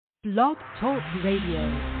Blog Talk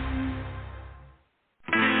Radio.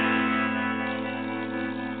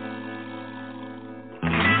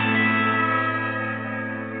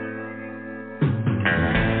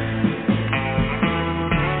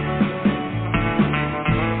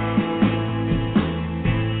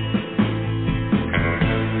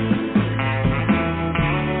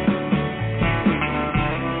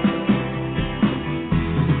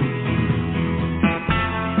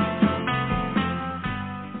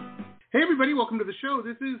 Welcome to the show.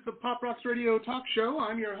 This is the Pop Rocks Radio Talk Show.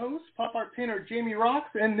 I'm your host, pop art painter Jamie Rocks,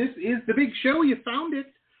 and this is the big show. You found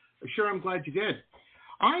it. Sure, I'm glad you did.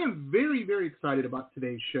 I am very, very excited about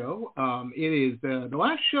today's show. It is the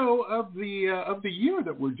last show of the year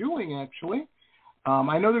that we're doing, actually.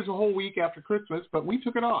 I know there's a whole week after Christmas, but we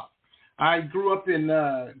took it off. I grew up in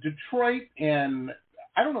Detroit, and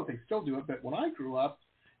I don't know if they still do it, but when I grew up,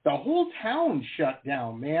 the whole town shut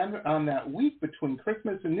down, man, on that week between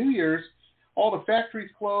Christmas and New Year's. All the factories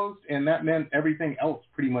closed, and that meant everything else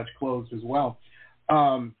pretty much closed as well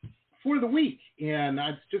for the week. And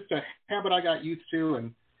it's just a habit I got used to,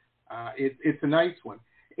 and it's a nice one.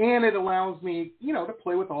 And it allows me, to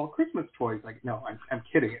play with all Christmas toys. Like, no, I'm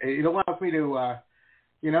kidding. It allows me to,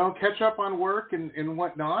 catch up on work and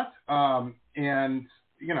whatnot. And,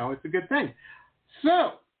 it's a good thing.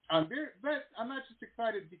 So I'm not just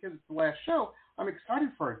excited because it's the last show. I'm excited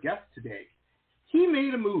for our guest today. He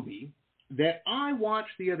made a movie that I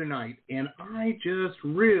watched the other night, and I just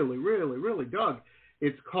really, really, really dug.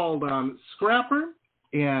 It's called Scrapper,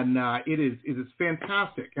 and it is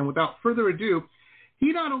fantastic. And without further ado,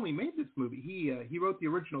 he not only made this movie, he wrote the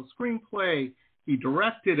original screenplay, he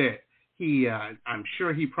directed it. I'm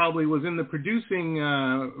sure he probably was in the producing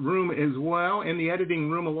room as well, and the editing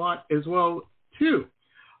room a lot as well too.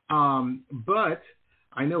 But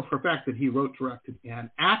I know for a fact that he wrote, directed, and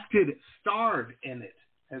starred in it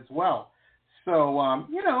as well. So,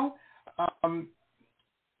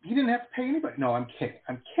 he didn't have to pay anybody. No, I'm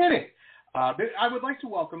kidding. But I would like to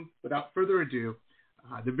welcome, without further ado,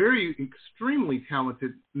 the very extremely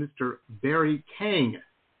talented Mr. Bari Kang.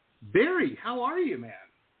 Bari, how are you, man?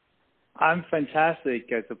 I'm fantastic.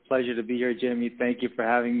 It's a pleasure to be here, Jimmy. Thank you for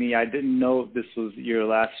having me. I didn't know this was your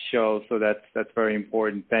last show, so that's very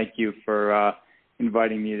important. Thank you for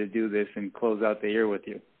inviting me to do this and close out the year with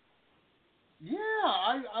you. Yeah,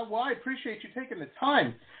 I appreciate you taking the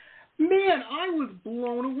time. Man, I was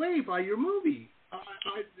blown away by your movie.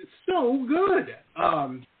 It's so good.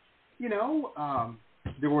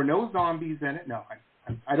 There were no zombies in it. No,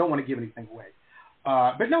 I don't want to give anything away.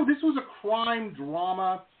 But no, this was a crime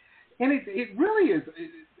drama, and it really is.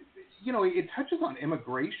 It touches on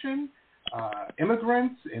immigration,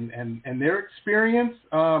 immigrants, and their experience,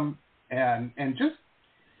 and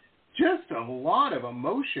just a lot of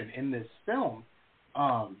emotion in this film.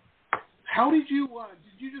 How did you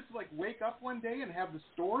just wake up one day and have the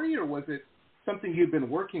story, or was it something you'd been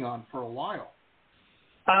working on for a while?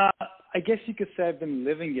 I guess you could say I've been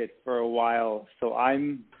living it for a while. So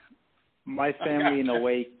my family in a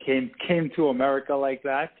way came to America like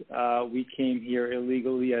that. We came here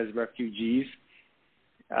illegally as refugees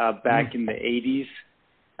back in the 80s,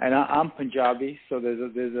 and I'm Punjabi, so there's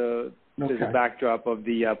a backdrop of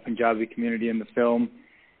the Punjabi community in the film,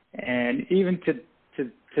 and even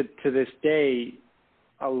to this day,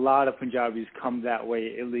 a lot of Punjabis come that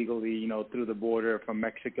way illegally, through the border from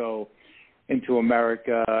Mexico into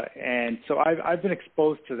America, and so I've been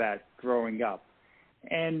exposed to that growing up,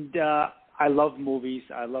 and I love movies,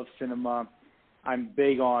 I love cinema. I'm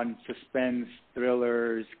big on suspense,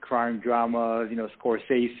 thrillers, crime dramas,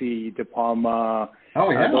 Scorsese, De Palma,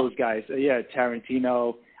 those guys,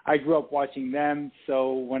 Tarantino. I grew up watching them,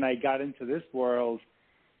 so when I got into this world,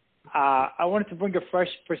 I wanted to bring a fresh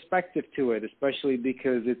perspective to it, especially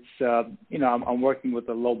because it's, I'm working with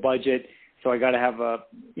a low budget, so I got to have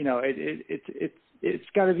it's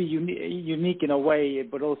got to be unique in a way,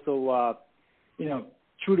 but also,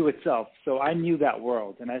 true to itself. So I knew that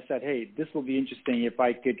world, and I said, hey, this will be interesting if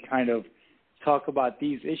I could kind of talk about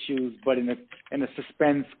these issues, but in a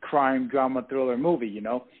suspense, crime, drama, thriller movie,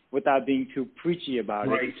 without being too preachy about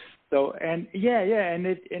it. So, and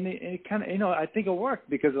it kind of, I think it worked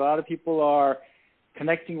because a lot of people are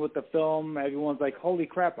connecting with the film. Everyone's like, holy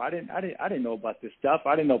crap, I didn't know about this stuff.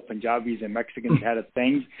 I didn't know Punjabis and Mexicans had a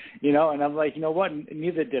thing, and I'm like, you know what?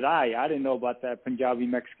 Neither did I. I didn't know about that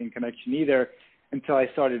Punjabi-Mexican connection either until I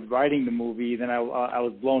started writing the movie. Then I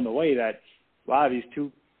was blown away that, wow, these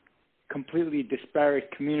two completely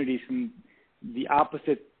disparate communities from the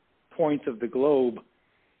opposite points of the globe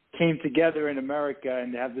came together in America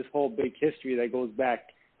and have this whole big history that goes back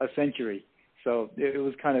a century. So it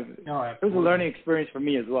was kind of, it was a absolutely. learning experience for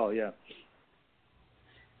me as well, yeah.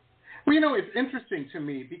 Well, it's interesting to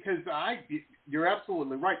me because you're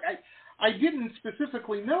absolutely right. I didn't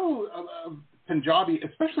specifically know of Punjabi,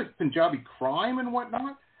 especially Punjabi crime and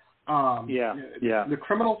whatnot. The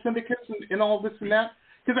criminal syndicates and all this and that,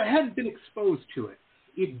 because I hadn't been exposed to it.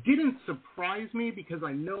 It didn't surprise me because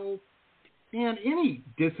I know, man, any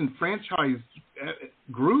disenfranchised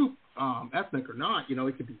group, ethnic or not,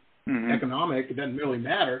 it could be economic, it doesn't really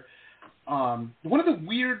matter. One of the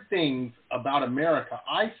weird things about America,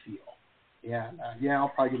 I feel, I'll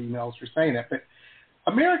probably get emails for saying that, but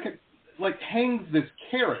America, hangs this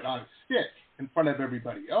carrot on a stick in front of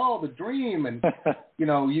everybody. Oh, the dream, and,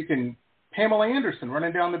 you can Pamela Anderson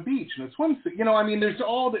running down the beach in a swimsuit. There's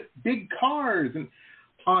all the big cars, and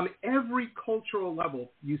on every cultural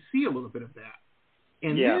level, you see a little bit of that.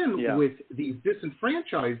 And then with these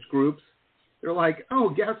disenfranchised groups, they're like, oh,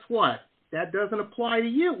 guess what? That doesn't apply to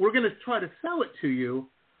you. We're going to try to sell it to you,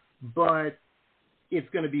 but it's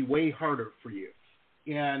going to be way harder for you.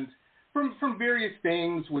 And from various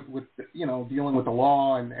things with dealing with the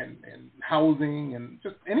law and housing and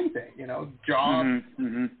just anything, jobs.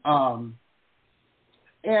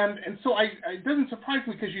 And so it doesn't surprise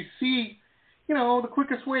me because you see, the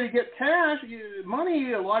quickest way to get cash,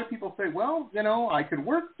 money, a lot of people say, well, I could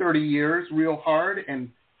work 30 years real hard and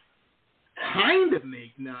kind of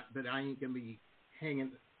make but I ain't going to be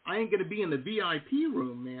I ain't going to be in the VIP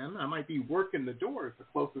room, man. I might be working the doors, the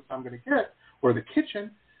closest I'm going to get, or the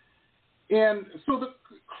kitchen. And so the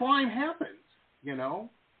crime happens, And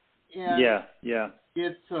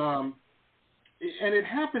it's, and it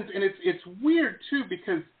happens, and it's weird too,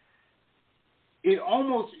 because it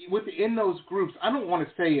almost, within those groups, I don't want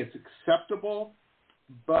to say it's acceptable,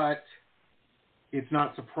 but it's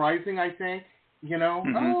not surprising, I think,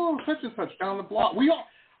 oh, such and such down the block.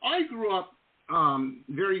 I grew up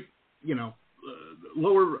very,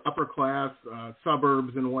 lower upper class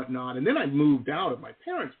suburbs and whatnot, and then I moved out of my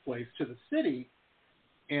parents' place to the city,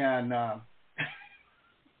 and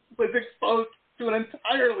was exposed to an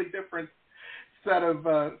entirely different set of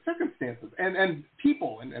circumstances and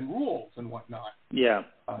people and rules and whatnot. The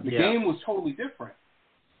game was totally different,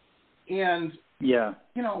 and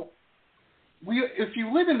if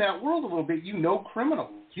you live in that world a little bit,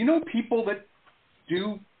 criminals, people that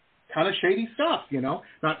do kind of shady stuff,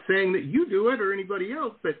 not saying that you do it or anybody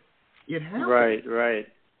else, but it happens. Right.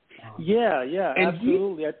 And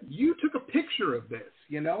absolutely. You took a picture of this,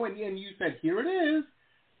 and you said, here it is.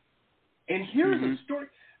 And here's a story.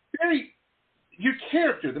 Your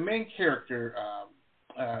character, the main character,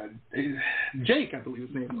 Jake, I believe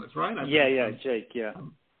his name was, right? Jake,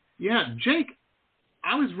 Jake.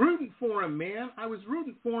 I was rooting for him, man. I was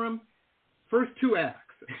rooting for him first two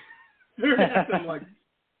acts. Third act, I'm like,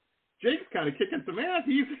 Jake's kind of kicking some ass.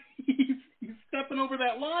 He's stepping over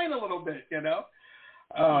that line a little bit, That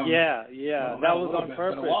was on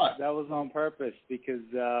purpose. That was on purpose because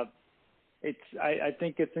I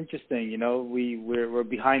think it's interesting. We're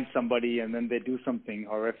behind somebody and then they do something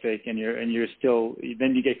horrific, and you're still,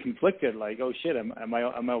 then you get conflicted. Like, oh shit, am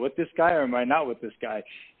I with this guy or am I not with this guy?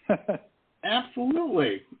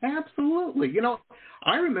 Absolutely.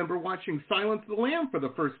 I remember watching Silence of the Lamb for the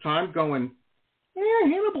first time, going,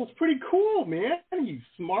 Hannibal's pretty cool, man. He's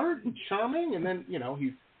smart and charming, and then,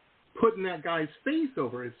 he's putting that guy's face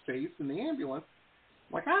over his face in the ambulance.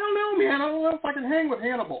 I'm like, I don't know, man. I don't know if I can hang with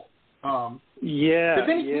Hannibal. But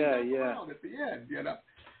then he came around at the end,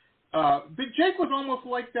 But Jake was almost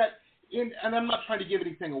like that, and I'm not trying to give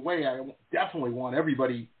anything away. I definitely want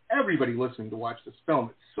everybody listening to watch this film.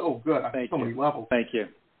 It's so good on so many levels. Thank you.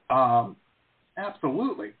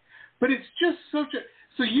 Absolutely. But it's just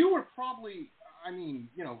so you were probably,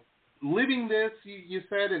 living this, you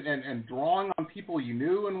said, and drawing on people you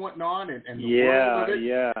knew and whatnot, and the world of it.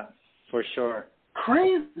 Yeah, for sure.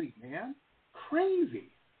 Crazy, man. Crazy.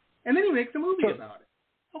 And then he makes a movie about it.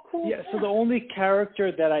 How cool is that? So the only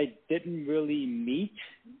character that I didn't really meet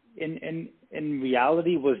in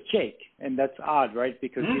reality was Jake, and that's odd, right?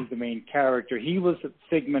 Because he's the main character. He was a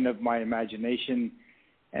figment of my imagination,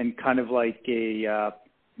 and kind of like a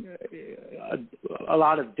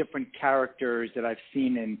lot of different characters that I've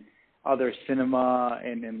seen in other cinema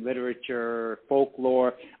and in literature,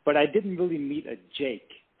 folklore, but I didn't really meet a Jake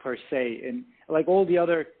per se. And like all the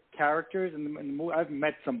other characters in the movie, I've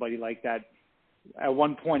met somebody like that at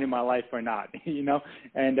one point in my life or not,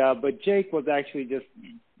 And but Jake was actually just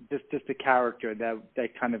a character that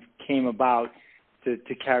kind of came about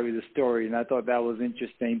to carry the story, and I thought that was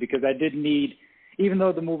interesting because I didn't need, even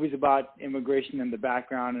though the movie's about immigration and the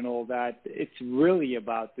background and all that, it's really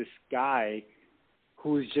about this guy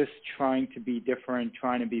who's just trying to be different,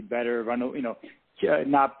 trying to be better,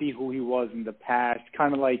 not be who he was in the past,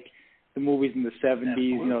 kind of like the movies in the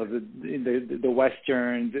 70s, the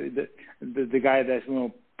westerns, the guy that's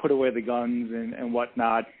put away the guns and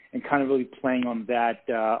whatnot, and kind of really playing on that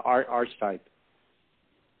archetype.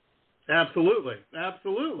 Absolutely.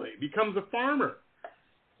 Becomes a farmer,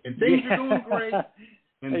 and things are going great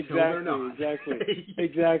until they're not.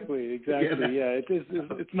 Exactly. Yeah,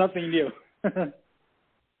 it's nothing new.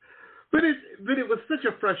 But it was such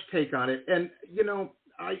a fresh take on it, and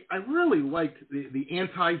I really liked the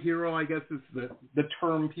anti-hero, I guess is the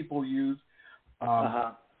term people use.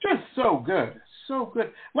 Just so good.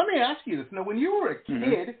 Let me ask you this. Now, when you were a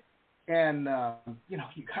kid and, you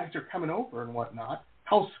guys are coming over and whatnot,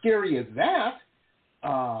 how scary is that?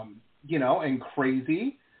 And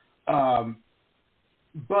crazy.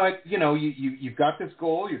 But, you've got this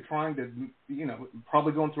goal. You're trying to,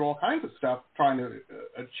 probably going through all kinds of stuff trying to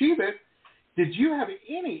achieve it. Did you have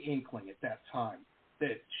any inkling at that time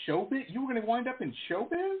that showbiz, you were going to wind up in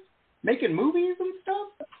showbiz? Making movies and stuff?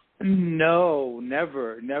 No,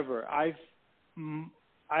 never. I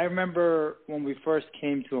remember when we first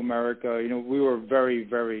came to America, we were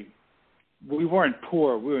we weren't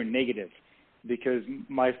poor, we were negative, because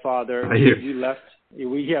my father, we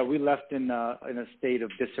left in a state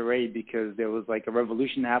of disarray because there was like a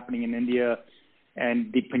revolution happening in India,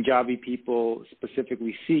 and the Punjabi people,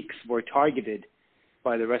 specifically Sikhs, were targeted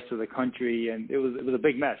by the rest of the country, and it was a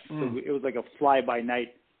big mess. So it was like a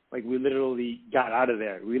fly-by-night. Like, we literally got out of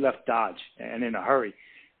there. We left Dodge, and in a hurry.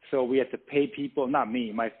 So we had to pay people, not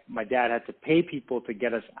me, my dad had to pay people to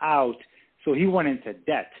get us out. So he went into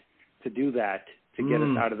debt to do that, to get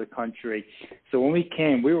us out of the country. So when we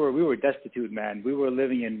came, we were destitute, man. We were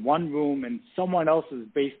living in one room in someone else's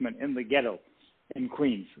basement in the ghetto in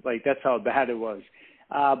Queens. Like, that's how bad it was.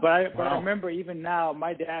 But I remember even now,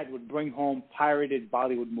 my dad would bring home pirated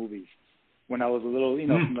Bollywood movies when I was a little,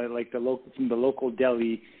 from the local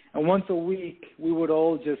deli. And once a week, we would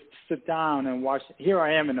all just sit down and watch. Here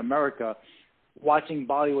I am in America, watching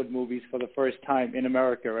Bollywood movies for the first time in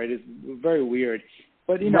America. Right? It's very weird,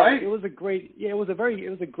 but it was a great. Yeah, it was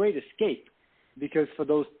a great escape, because for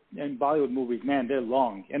those in Bollywood movies, man, they're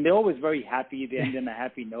long and they're always very happy. They end on a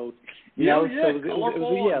happy note. So it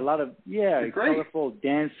was a lot of colorful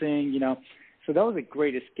dancing. So that was a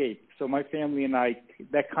great escape. So my family and I,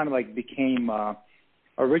 that kind of like became a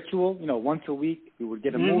ritual. Once a week we would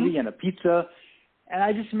get a movie and a pizza, and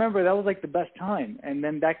I just remember that was like the best time. And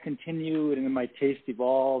then that continued, and then my taste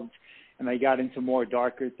evolved, and I got into more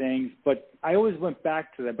darker things. But I always went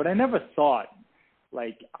back to that. But I never thought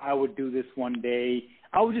like I would do this one day.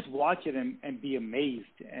 I would just watch it and be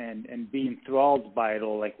amazed and be enthralled by it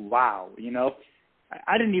all. Like, wow,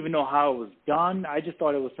 I didn't even know how it was done. I just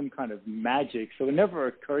thought it was some kind of magic. So it never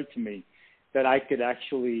occurred to me that I could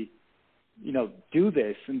actually, do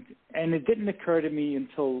this. And it didn't occur to me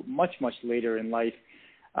until much, much later in life.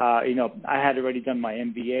 I had already done my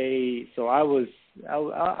MBA, so I was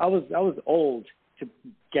old to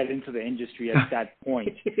get into the industry at that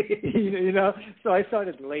point. So I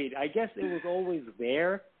started late. I guess it was always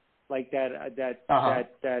there, like that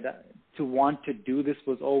to want to do this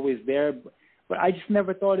was always there. But I just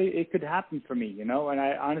never thought it could happen for me, And I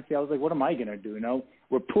was like, what am I going to do,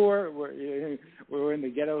 We're poor. We're in the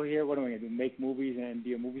ghetto here. What am I going to do, make movies and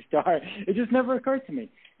be a movie star? It just never occurred to me.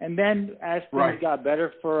 And then as things got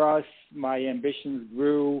better for us, my ambitions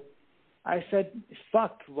grew. I said,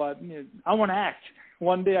 fuck, I want to act.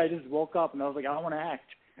 One day I just woke up and I was like, I want to act.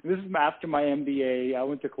 And this is after my MBA. I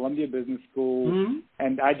went to Columbia Business School,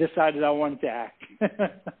 and I decided I wanted to act.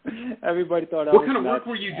 Everybody thought I was nuts. What kind of work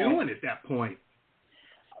were you doing at that point?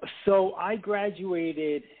 So I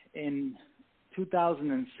graduated in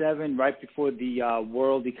 2007, right before the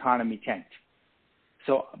world economy tanked.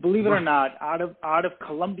 So believe it or not, out of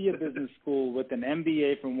Columbia Business School with an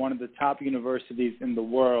MBA from one of the top universities in the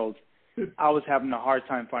world, I was having a hard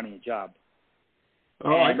time finding a job.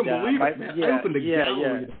 Oh, I can believe it, man. I opened a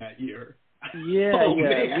gallery that year. Man.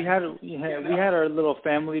 We had our little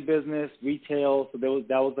family business, retail, so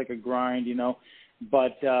that was like a grind,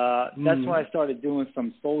 But that's when I started doing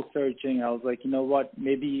some soul searching. I was like, you know what,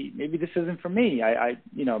 maybe this isn't for me.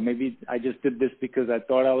 Maybe I just did this because I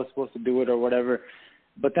thought I was supposed to do it or whatever.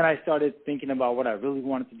 But then I started thinking about what I really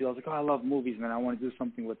wanted to do. I was like, I love movies, man. I want to do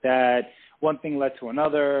something with that. One thing led to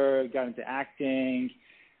another, got into acting.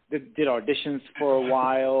 did auditions for a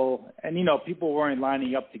while, and people weren't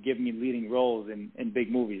lining up to give me leading roles in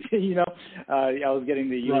big movies. I was getting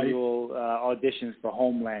the usual auditions for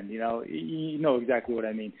Homeland. You know exactly what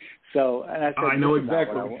I mean. So, and I said, I know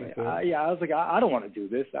exactly what you said. I was like, I don't want to do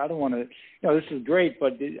this. I don't want to. This is great,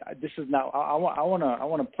 but this is not. I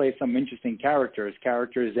want to play some interesting characters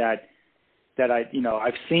that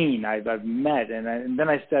I've seen, I've met, and then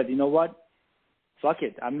I said, you know what? Fuck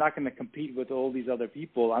it. I'm not going to compete with all these other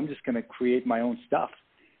people. I'm just going to create my own stuff.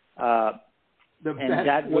 It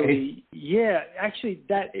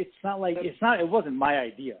wasn't my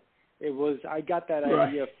idea. I got that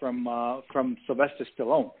idea from Sylvester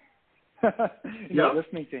Stallone.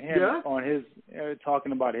 Listening to him on his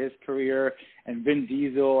talking about his career, and Vin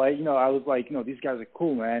Diesel, I was like, these guys are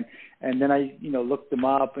cool, man. And then I, looked them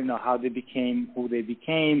up, how they became who they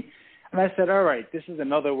became. And I said, all right, this is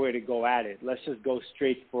another way to go at it. Let's just go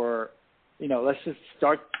straight for, let's just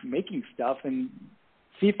start making stuff and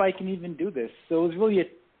see if I can even do this. So it was really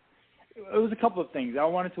it was a couple of things. I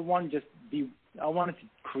wanted to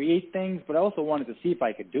create things, but I also wanted to see if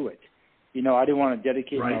I could do it. I didn't want to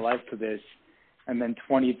dedicate my life to this, and then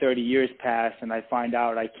 20, 30 years pass, and I find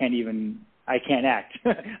out I can't act.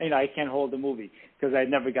 I can't hold a movie because I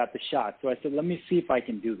never got the shot. So I said, let me see if I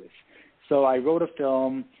can do this. So I wrote a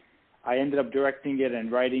film. I ended up directing it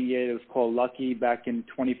and writing it. It was called Lucky back in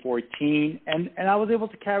 2014, and I was able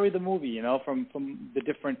to carry the movie, from the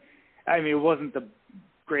different. I mean, it wasn't the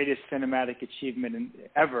greatest cinematic achievement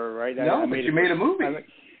ever, right? No, but you made a movie.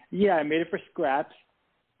 I made it for scraps,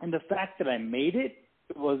 and the fact that I made it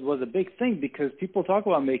was a big thing because people talk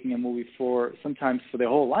about making a movie sometimes for their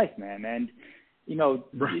whole life, man, and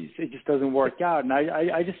it just doesn't work out. And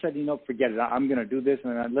I just said, forget it. I'm going to do this,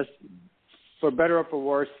 and let's, for better or for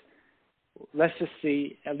worse, let's just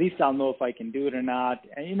see. At least I'll know if I can do it or not.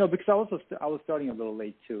 And because I was starting a little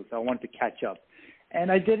late too, so I wanted to catch up.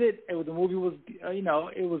 And I did it. The movie was,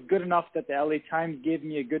 it was good enough that the LA Times gave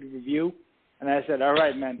me a good review. And I said, all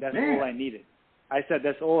right, man, that's all I needed. I said,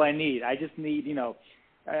 that's all I need. I just need,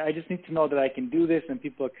 I just need to know that I can do this and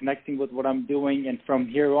people are connecting with what I'm doing. And from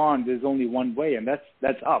here on, there's only one way, and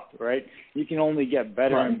that's up, right? You can only get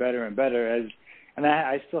better and better and better. And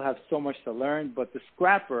I still have so much to learn. But The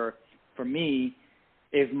Scrapper, for me,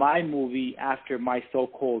 is my movie after my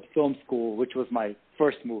so-called film school, which was my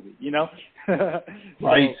first movie,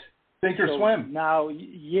 Right. Sink or swim. Now,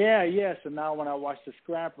 So now when I watched The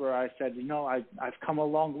Scrapper, I said, I've come a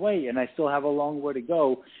long way, and I still have a long way to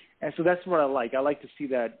go. And so that's what I like. I like to see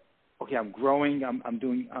that. Okay, I'm growing. I'm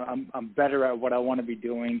better at what I want to be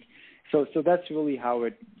doing. So that's really how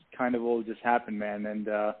it kind of all just happened, man. And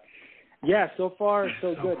so far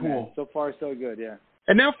so good, cool. Man. So far so good, yeah.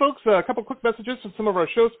 And now, folks, a couple quick messages from some of our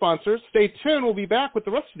show sponsors. Stay tuned. We'll be back with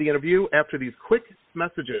the rest of the interview after these quick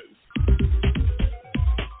messages.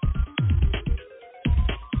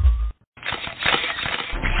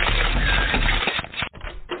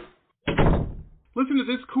 Listen to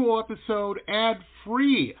this cool episode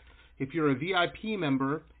ad-free. If you're a VIP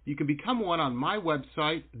member, you can become one on my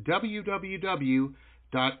website,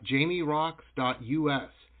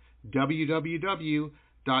 www.jamierocks.us. www.jamieroxx.us.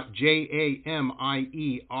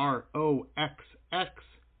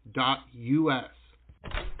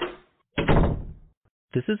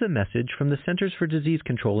 This is a message from the Centers for Disease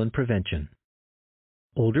Control and Prevention.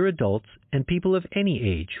 Older adults and people of any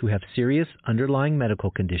age who have serious underlying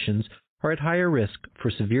medical conditions are at higher risk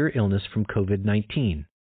for severe illness from COVID-19.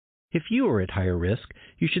 If you are at higher risk,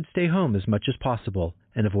 you should stay home as much as possible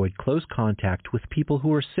and avoid close contact with people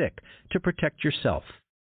who are sick to protect yourself.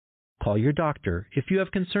 Call your doctor if you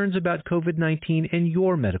have concerns about COVID-19 and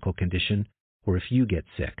your medical condition, or if you get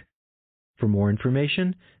sick. For more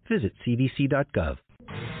information, visit cdc.gov.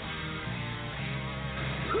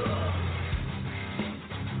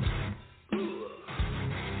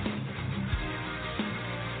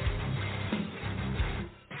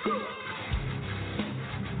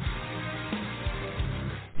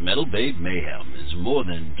 Metal Babe Mayhem is more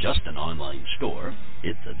than just an online store.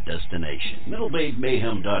 It's a destination.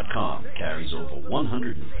 MetalBabeMayhem.com carries over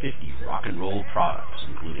 150 rock and roll products,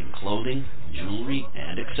 including clothing, jewelry,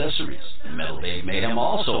 and accessories. Metal Babe Mayhem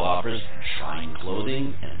also offers shrine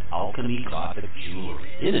clothing and alchemy gothic jewelry.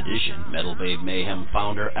 In addition, Metal Babe Mayhem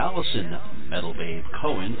founder Allison Metal Babe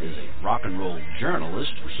Cohen is a rock and roll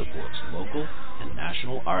journalist who supports local and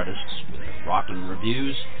national artists with rockin'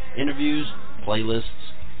 reviews, interviews, playlists,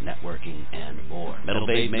 networking, and more. Metal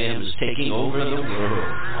Babe Mayhem is taking over the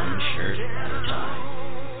world, one shirt at a time.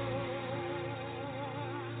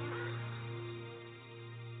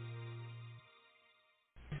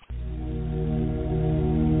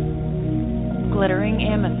 glittering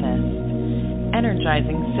amethyst,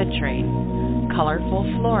 energizing citrine, colorful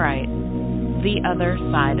fluorite, the other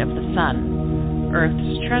side of the sun,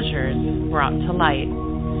 Earth's treasures brought to light.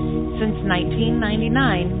 Since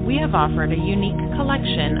 1999, we have offered a unique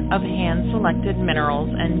collection of hand-selected minerals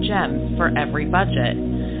and gems for every budget,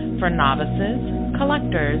 for novices,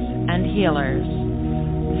 collectors, and healers.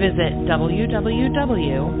 Visit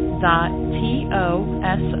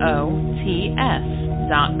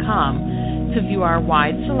www.tosots.com to view our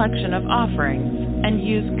wide selection of offerings and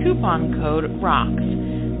use coupon code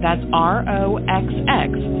ROXX, that's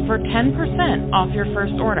ROXX, for 10% off your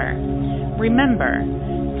first order. Remember,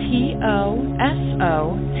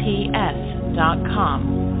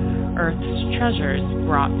 TOSOTS.com, Earth's treasures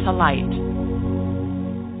brought to light.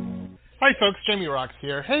 Hi folks, Jamie Rocks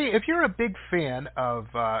here. Hey, if you're a big fan of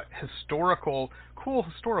cool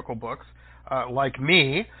historical books like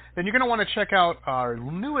me, then you're going to want to check out our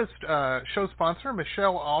newest show sponsor,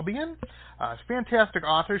 Michelle Albion. Fantastic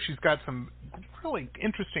author. She's got some really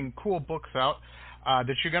interesting, cool books out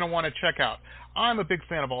that you're going to want to check out. I'm a big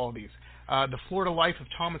fan of all of these. The Florida Life of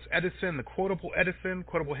Thomas Edison, The Quotable Edison,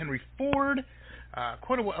 Quotable Henry Ford,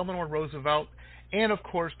 Quotable Eleanor Roosevelt, and of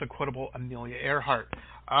course the Quotable Amelia Earhart.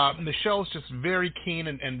 Michelle's just very keen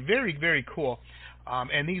and very, very cool,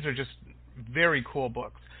 and these are just very cool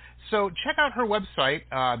books. So check out her website.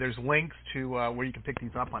 There's links to where you can pick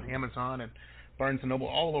these up on Amazon and Barnes & Noble,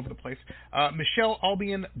 all over the place.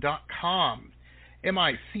 MichelleAlbion.com,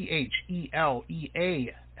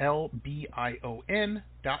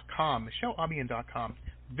 MichelleAlbion.com, MichelleAlbion.com.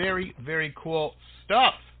 Very, very cool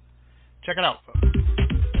stuff. Check it out, folks.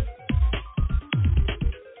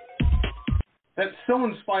 That's so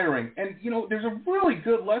inspiring. And, there's a really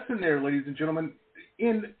good lesson there, ladies and gentlemen.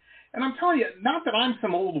 And I'm telling you, not that I'm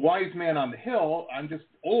some old wise man on the hill. I'm just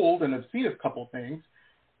old and have seen a couple things.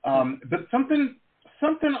 But something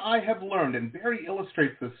I have learned, and Barry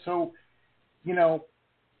illustrates this. So, you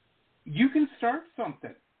can start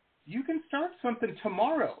something. You can start something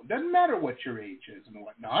tomorrow. Doesn't matter what your age is and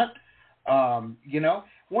whatnot.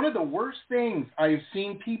 One of the worst things I've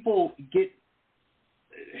seen people get,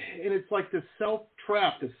 and it's like this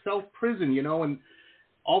self-trap, this self-prison, and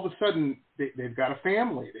all of a sudden they've got a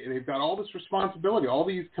family. They've got all this responsibility, all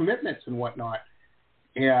these commitments and whatnot.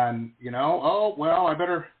 And, I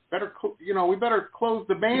better we better close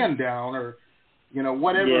the band down or,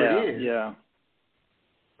 whatever it is. Yeah.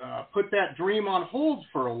 Put that dream on hold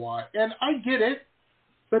for a while. And I get it.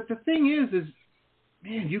 But the thing is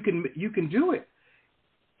man, you can do it.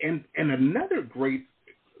 And another great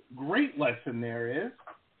lesson there is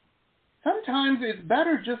sometimes it's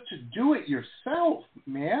better just to do it yourself,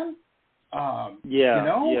 man. Often,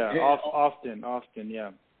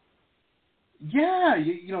 yeah. Yeah,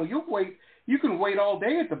 you'll wait. You can wait all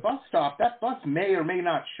day at the bus stop. That bus may or may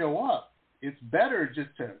not show up. It's better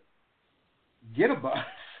just to get a bus,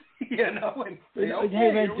 and say, okay,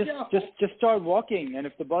 hey man, just start walking, and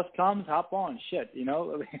if the bus comes, hop on. Shit,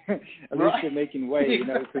 at least you're making way,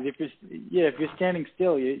 because if you're standing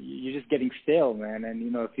still, you're just getting stale, man.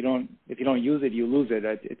 And if you don't use it, you lose it.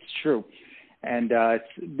 It's true, and it's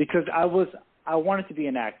because I wanted to be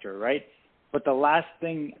an actor, right? But the last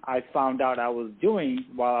thing I found out I was doing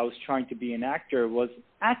while I was trying to be an actor was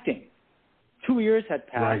acting. 2 years had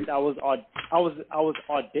passed. Right. I was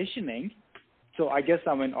auditioning. So I guess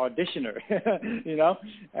I'm an auditioner,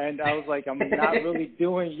 and I was like, I'm not really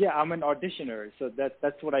doing, I'm an auditioner. So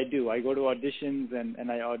that's what I do. I go to auditions and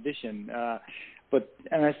I audition.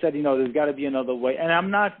 And I said, there's got to be another way. And I'm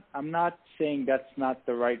not saying that's not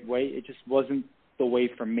the right way. It just wasn't the way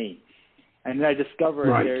for me. And then I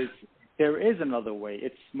discovered there is another way.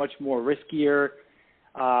 It's much more riskier.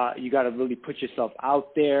 You got to really put yourself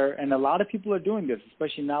out there. And a lot of people are doing this,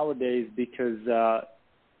 especially nowadays, because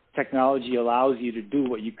technology allows you to do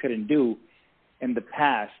what you couldn't do in the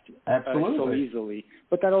past so easily.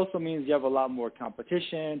 But that also means you have a lot more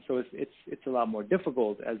competition, so it's a lot more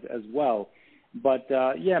difficult as well. But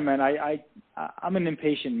man, I'm an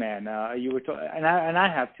impatient man. And I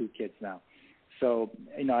have 2 kids now, so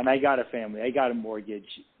and I got a family, I got a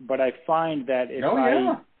mortgage. But I find that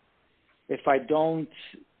if I don't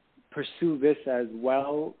pursue this as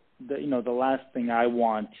well, the last thing I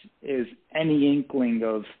want is any inkling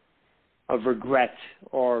of regret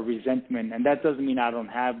or resentment. And that doesn't mean I don't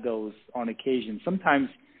have those on occasion. Sometimes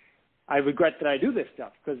I regret that I do this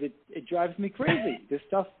stuff because it drives me crazy. This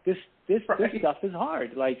stuff is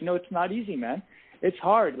hard. It's not easy, man. It's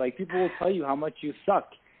hard. People will tell you how much you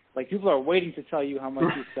suck. People are waiting to tell you how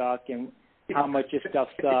much you suck and how much your stuff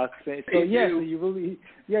sucks. So you really,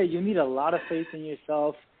 you need a lot of faith in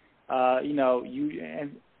yourself.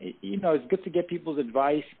 It's good to get people's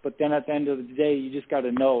advice, but then at the end of the day, you just got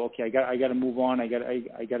to know, okay, I got to move on. I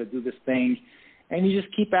got to do this thing, and you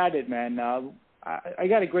just keep at it, man. I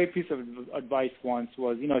got a great piece of advice once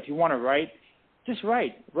was, if you want to write, just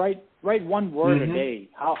write one word a day.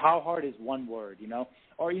 How hard is one word,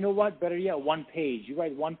 Or you know what? Better yet, one page. You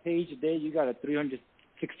write one page a day, you got a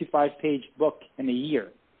 365-page book in a year,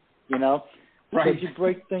 Because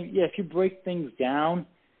if you break things down,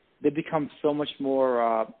 they become so much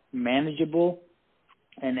more manageable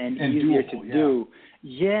and easier doable, to do.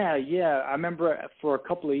 Yeah. I remember for a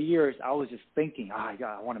couple of years, I was just thinking, I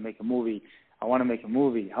want to make a movie. And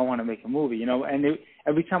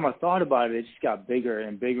every time I thought about it, it just got bigger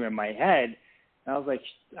and bigger in my head. And I was like,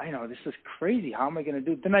 I know, this is crazy. How am I going to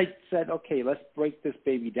do it? Then I said, okay, let's break this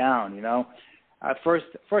baby down, First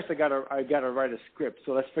I gotta write a script.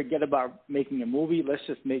 So let's forget about making a movie. Let's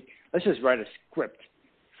just write a script.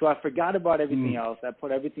 So I forgot about everything else. I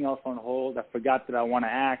put everything else on hold. I forgot that I want to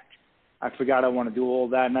act. I forgot I want to do all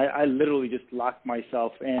that. And I literally just locked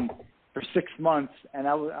myself in for 6 months. And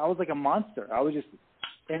I was like a monster. I was just,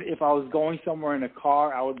 if I was going somewhere in a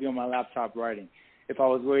car, I would be on my laptop writing. If I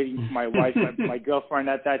was waiting for my wife, my girlfriend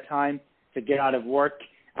at that time to get out of work,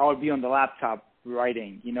 I would be on the laptop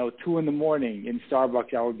writing. 2 a.m. in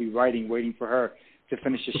Starbucks, I would be writing, waiting for her to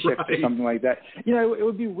finish a shift or something like that. It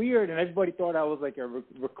would be weird, and everybody thought I was like a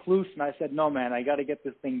recluse. And I said, no, man, I got to get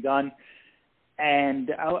this thing done. And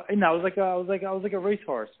I was like a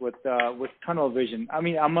racehorse with tunnel vision. I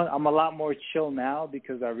mean, I'm a lot more chill now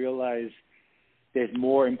because I realize there's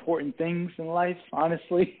more important things in life,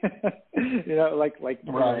 honestly.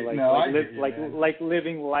 Like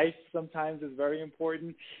living life sometimes is very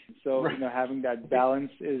important. So having that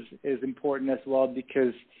balance is important as well,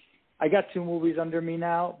 because I got 2 movies under me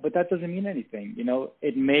now, but that doesn't mean anything.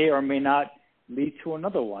 It may or may not lead to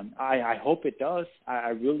another one. I hope it does. I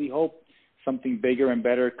really hope something bigger and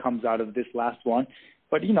better comes out of this last one.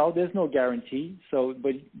 But there's no guarantee. So,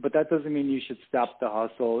 but that doesn't mean you should stop the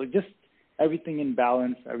hustle. Just everything in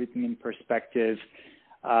balance, everything in perspective.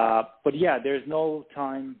 But yeah, there's no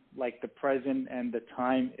time like the present, and the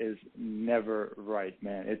time is never right,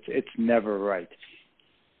 man. It's never right.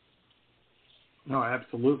 No,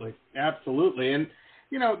 absolutely. And,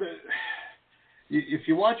 if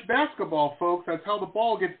you watch basketball, folks, that's how the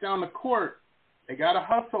ball gets down the court. They got to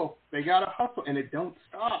hustle, and it don't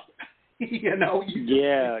stop.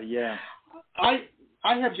 Yeah. I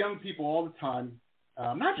have young people all the time,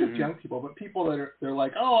 not just young people, but people they're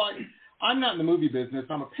like, I'm not in the movie business.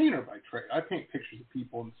 I'm a painter by trade. I paint pictures of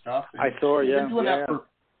people and stuff. And I've been doing that for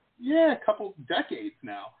a couple decades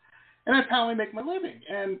now. And that's how I make my living.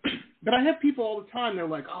 But I have people all the time. They're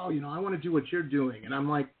like, I want to do what you're doing. And I'm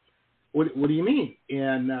like, what do you mean?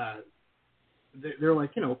 And they're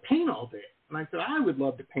like, paint all day. And I said, I would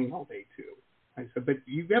love to paint all day too. I said, but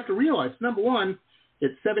you have to realize, number one,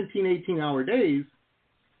 it's 17, 18-hour days.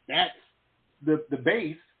 That's the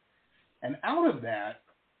base. And out of that,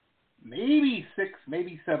 maybe 6,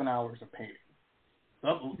 maybe 7 hours of painting. So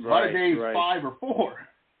a lot of days, 5 or 4.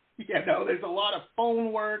 There's a lot of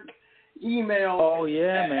phone work, email. Oh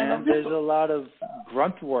yeah, man. There's a lot of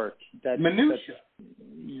grunt work. Minutia.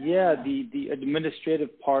 The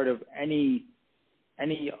administrative part of any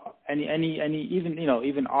even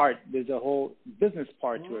art. There's a whole business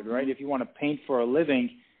part to it, right? If you want to paint for a living,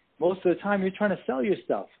 most of the time you're trying to sell your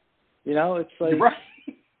stuff. It's like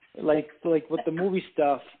like with the movie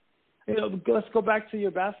stuff. Let's go back to your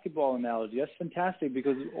basketball analogy. That's fantastic,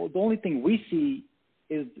 because the only thing we see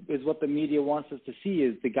is what the media wants us to see,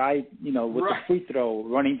 is the guy, with the free throw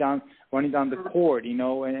running down the court,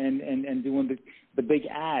 and doing the big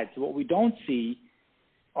ads. What we don't see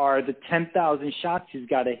are the 10,000 shots he's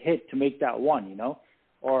got to hit to make that one,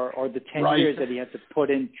 or the 10 years that he had to put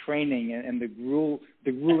in training and the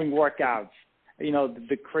grueling workouts,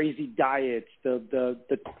 the crazy diets, the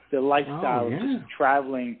lifestyle of just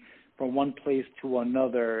traveling from one place to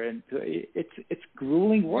another, and it's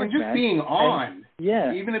grueling work, and just man. Being on,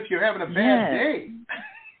 even if you're having a bad day.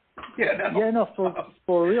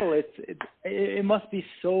 For real, it must be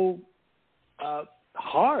so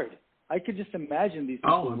hard. I could just imagine these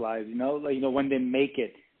people's lives, when they make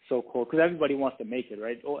it so cool, because everybody wants to make it,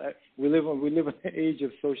 right? We live in an age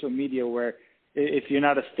of social media where if you're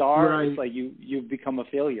not a star, it's like you've become a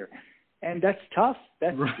failure, and that's tough.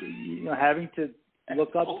 That's having to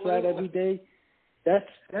look up to that every day. That's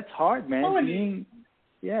hard, man.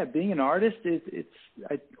 Being an artist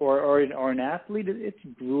or an athlete, it's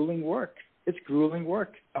grueling work. It's grueling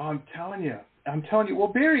work. Oh, I'm telling you.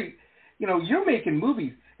 Well, Barry, you're making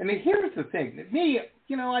movies, and here's the thing. Me,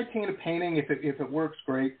 I paint a painting if it works,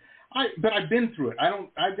 great. But I've been through it.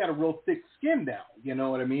 I've got a real thick skin now. You know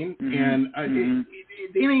what I mean? And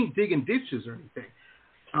it ain't digging ditches or anything.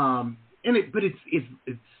 But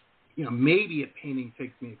it's maybe a painting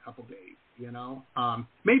takes me a couple days.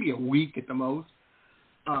 Maybe a week at the most.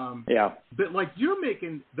 But like you're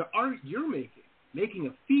making the art you're making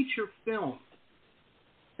a feature film.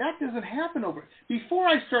 That doesn't happen before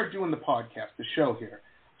I start doing the podcast, the show here.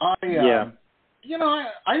 I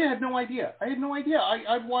had no idea.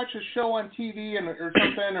 I'd watch a show on TV or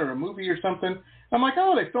something, or a movie or something. I'm like,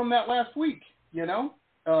 oh, they filmed that last week,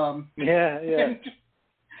 And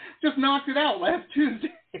just knocked it out last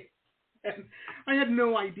Tuesday. And I had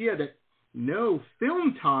no idea that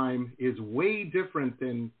film time is way different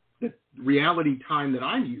than the reality time that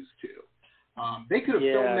I'm used to. They could have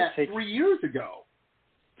filmed that 3 years ago.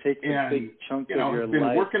 Takes a big chunk of your been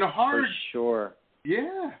life. Working hard. For sure.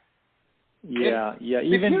 Yeah.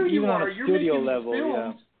 Even on a studio level,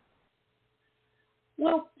 films.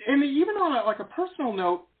 Well, and even on a personal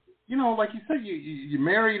note, like you said, you're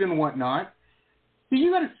married and whatnot. So you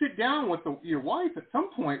got to sit down with your wife at some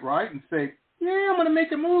point, right, and say, yeah, I'm going to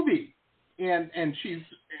make a movie, and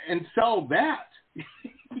sell that.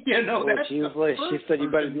 She said you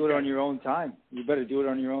better do it on your own time.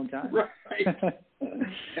 Right.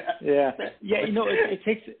 Yeah. It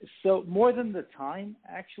takes more than the time.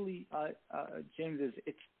 Actually, James,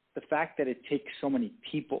 it's the fact that it takes so many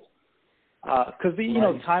people. Because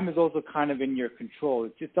time is also kind of in your control.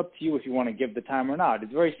 It's just up to you if you want to give the time or not.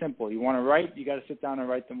 It's very simple. You want to write, you got to sit down and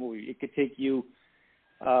write the movie. It could take you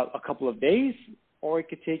a couple of days, or it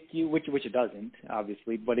could take you, which it doesn't,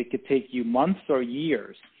 obviously, but it could take you months or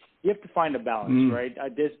years. You have to find a balance, right?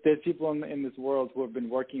 There's people in this world who have been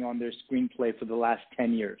working on their screenplay for the last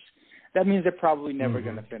 10 years. That means they're probably never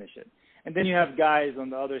going to finish it. And then you have guys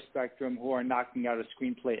on the other spectrum who are knocking out a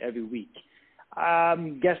screenplay every week.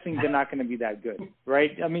 I'm guessing they're not going to be that good,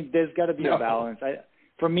 right? I mean, there's got to be a balance.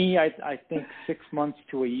 For me, I think 6 months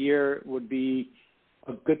to a year would be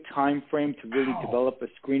a good time frame to really develop a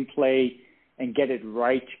screenplay and get it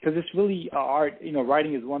right, because it's really art.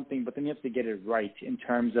 Writing is one thing, but then you have to get it right in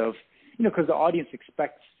terms of, because the audience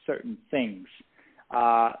expects certain things.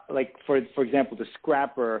 Like for example, The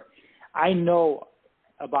Scrapper. I know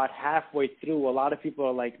about halfway through, a lot of people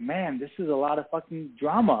are like, "Man, this is a lot of fucking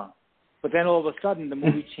drama," but then all of a sudden the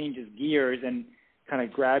movie changes gears and kind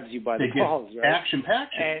of grabs you by the balls, right?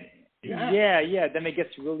 Action-packed. And then it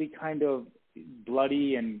gets really kind of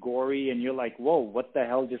bloody and gory, and you're like, "Whoa, what the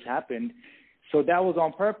hell just happened?" So that was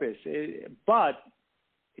on purpose. But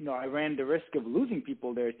I ran the risk of losing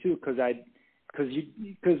people there too, because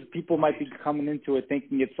people might be coming into it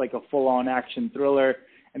thinking it's like a full-on action thriller,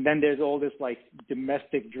 and then there's all this like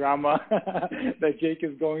domestic drama that Jake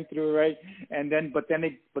is going through, right? And then, but then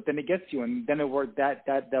it gets you, and then it worked.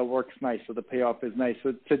 That works nice. So the payoff is nice.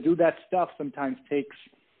 So to do that stuff sometimes takes.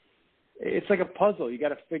 It's like a puzzle. You got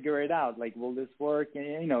to figure it out. Like, will this work?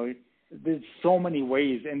 And there's so many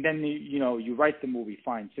ways. And then you write the movie.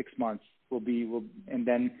 Fine, 6 months and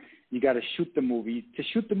then you got to shoot the movie. To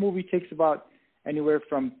shoot the movie takes about anywhere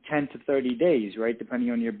from 10 to 30 days, right,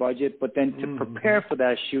 depending on your budget. But then to prepare for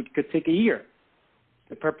that shoot could take a year.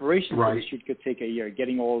 The preparation for the shoot could take a year.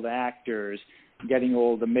 Getting all the actors, getting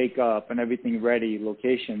all the makeup and everything ready,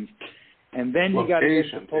 locations. And then you got to get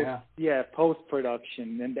to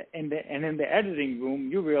post-production. And in the editing room,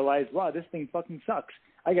 you realize, wow, this thing fucking sucks.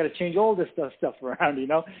 I got to change all this stuff around,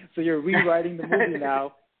 So you're rewriting the movie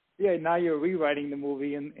now. Yeah, now you're rewriting the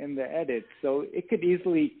movie in the edit. So it could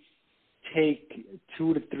easily take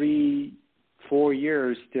 2 to 3, 4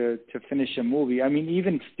 years to finish a movie. I mean,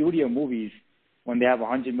 even studio movies, when they have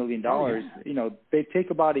 $100 million, they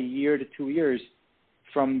take about a year to 2 years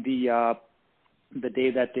from the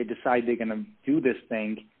day that they decide they're going to do this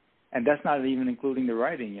thing, and that's not even including the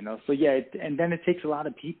writing, So and then it takes a lot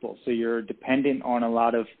of people, so you're dependent on a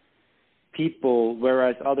lot of people,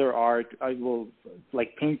 whereas other art,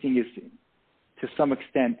 like painting is, to some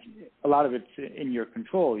extent, a lot of it's in your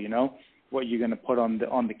control, what you're going to put on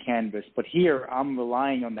the canvas. But here, I'm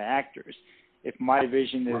relying on the actors. If my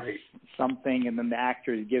vision is something and then the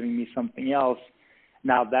actor is giving me something else,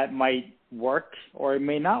 now that might work or it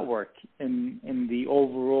may not work in the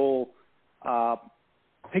overall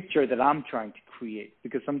picture that I'm trying to create.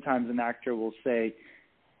 Because sometimes an actor will say,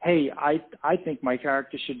 hey, I think my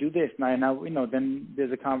character should do this. Now then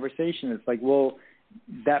there's a conversation. It's like, well,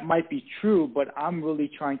 that might be true, but I'm really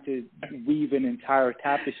trying to weave an entire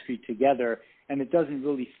tapestry together, and it doesn't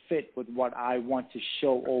really fit with what I want to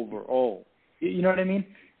show overall. You know what I mean?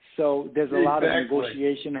 So there's a lot of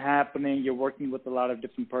negotiation happening. You're working with a lot of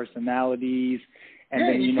different personalities, and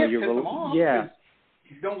then you're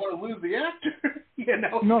don't want to lose the actor. You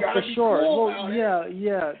know, no, for sure. Cool well,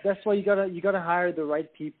 yeah. That's why you gotta hire the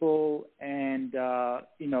right people. And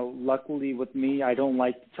you know, luckily with me, I don't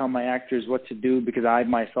like to tell my actors what to do because I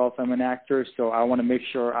myself am an actor. So I want to make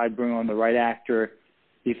sure I bring on the right actor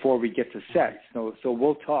before we get to set. So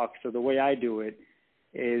we'll talk. So the way I do it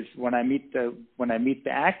is when I meet the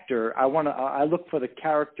actor, I look for the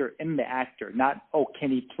character in the actor, not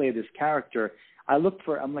can he play this character.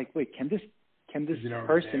 I'm like, wait, can this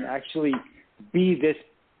person actually be this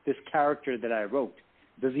character that I wrote?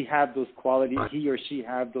 Does he have those qualities? He or she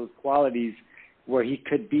have those qualities where he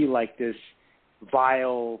could be like this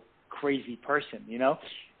vile, crazy person, you know,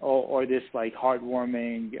 or this like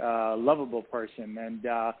heartwarming, lovable person. And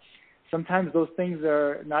sometimes those things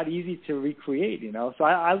are not easy to recreate, you know. So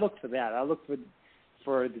I look for that. I look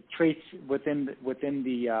for the traits within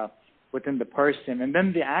the person, and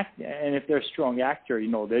then the act. And if they're a strong actor,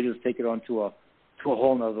 you know, they just take it on to a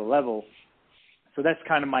whole nother level. So that's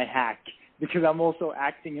kind of my hack, because I'm also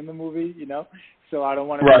acting in the movie, you know. So I don't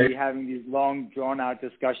want to be having these long, drawn-out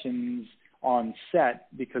discussions on set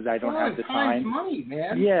because I don't have the time. Money,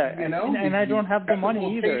 man. Yeah, you know, and I don't have the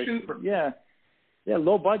money either. Yeah,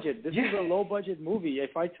 low budget. This is a low budget movie.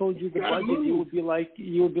 If I told you the budget, you would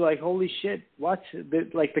be like, holy shit! What?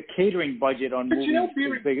 Like the catering budget on movies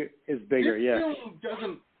is bigger.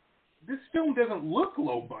 This film doesn't look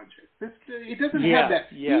low budget. It doesn't have that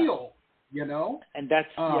feel. You know, and that's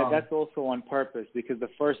also on purpose, because the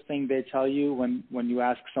first thing they tell you when you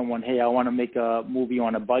ask someone, hey, I want to make a movie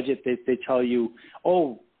on a budget, they tell you,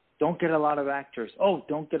 oh, don't get a lot of actors, oh,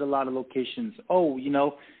 don't get a lot of locations, oh, you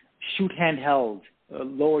know, shoot handheld,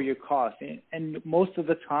 lower your cost, and most of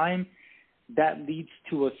the time that leads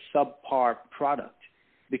to a subpar product,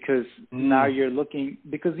 because now you're looking,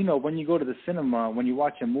 because you know, when you go to the cinema, when you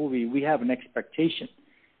watch a movie, we have an expectation.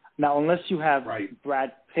 Now, unless you have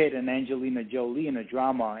Brad Pitt and Angelina Jolie in a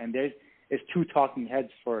drama, and there's two talking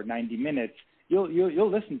heads for 90 minutes, you'll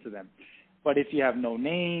listen to them. But if you have no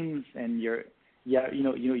names and your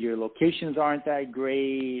locations aren't that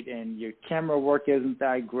great and your camera work isn't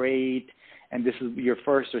that great, and this is your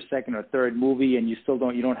first or second or third movie, and you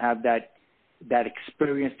don't have that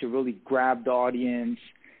experience to really grab the audience,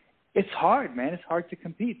 it's hard, man. It's hard to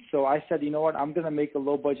compete. So I said, you know what? I'm going to make a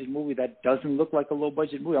low-budget movie that doesn't look like a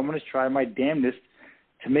low-budget movie. I'm going to try my damnedest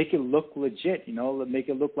to make it look legit, you know, make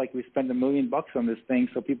it look like we spent $1 million on this thing,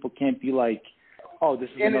 so people can't be like, oh, this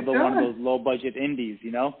is another one of those low-budget indies,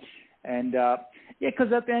 you know? And,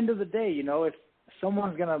 because at the end of the day, you know, if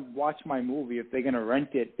someone's going to watch my movie, if they're going to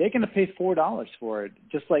rent it, they're going to pay $4 for it,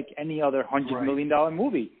 just like any other $100 million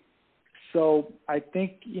movie. So I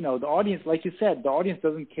think, you know, the audience, like you said, the audience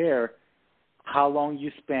doesn't care how long you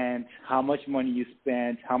spent, how much money you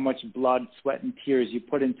spent, how much blood, sweat, and tears you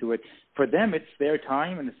put into it. For them, it's their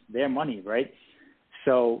time and it's their money, right?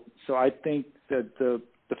 So I think that the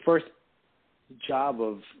first job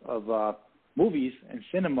of movies and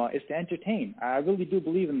cinema is to entertain. I really do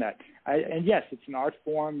believe in that. And yes, it's an art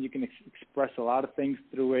form. You can express a lot of things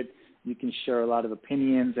through it. You can share a lot of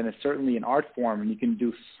opinions, and it's certainly an art form, and you can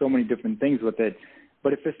do so many different things with it.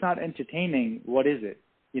 But if it's not entertaining, what is it?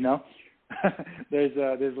 You know, there's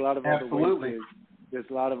a lot of other ways. There's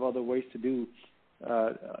a lot of other ways to do,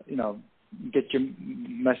 you know, get your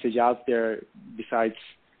message out there besides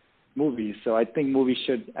movies. So I think movies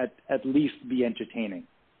should at least be entertaining.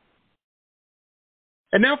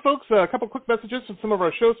 And now, folks, a couple quick messages from some of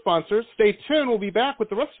our show sponsors. Stay tuned. We'll be back with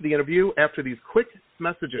the rest of the interview after these quick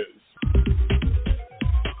messages.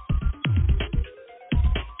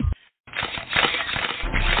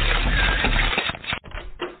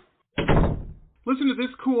 Listen to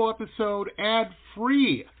this cool episode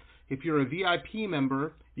ad-free. If you're a VIP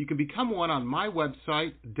member, you can become one on my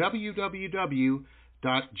website,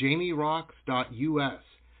 www.jamierocks.us,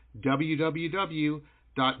 www.jamieroxx.us.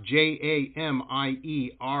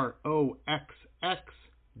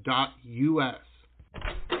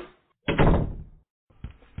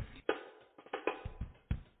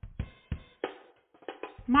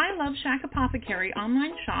 My Love Shack Apothecary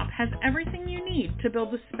online shop has everything you need to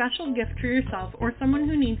build a special gift for yourself or someone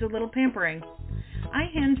who needs a little pampering. I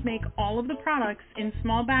hand make all of the products in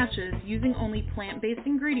small batches using only plant-based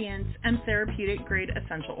ingredients and therapeutic-grade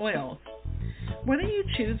essential oils. Whether you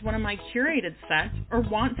choose one of my curated sets or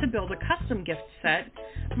want to build a custom gift set,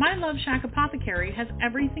 My Love Shack Apothecary has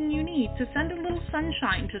everything you need to send a little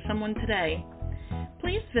sunshine to someone today.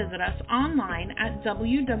 Please visit us online at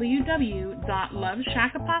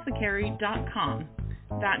www.loveshackapothecary.com.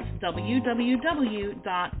 That's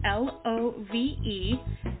www.loveshackapothecary.com.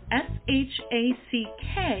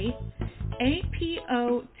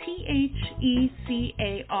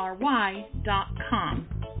 SHAKAPOTHECARY.com,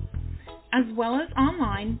 as well as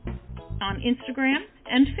online on Instagram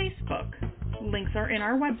and Facebook. Links are in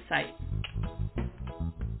our website.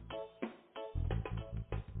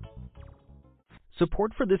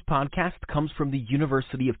 Support for this podcast comes from the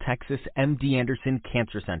University of Texas MD Anderson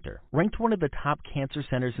Cancer Center, ranked one of the top cancer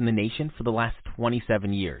centers in the nation for the last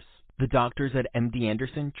 27 years. The doctors at MD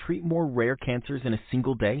Anderson treat more rare cancers in a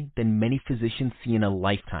single day than many physicians see in a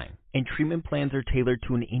lifetime, and treatment plans are tailored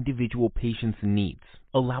to an individual patient's needs,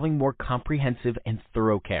 allowing more comprehensive and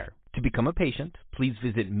thorough care. To become a patient, please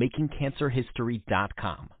visit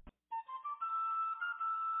makingcancerhistory.com.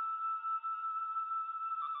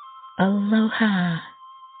 Aloha.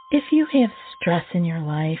 If you have stress in your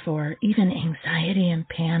life or even anxiety and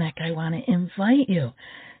panic, I want to invite you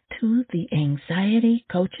to the Anxiety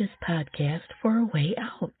Coaches Podcast for a way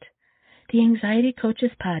out. The Anxiety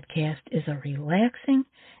Coaches Podcast is a relaxing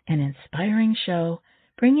and inspiring show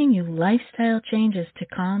bringing you lifestyle changes to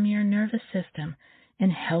calm your nervous system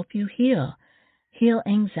and help you heal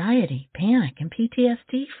anxiety, panic, and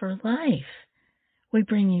PTSD for life. We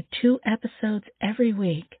bring you 2 episodes every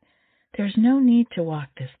week. There's no need to walk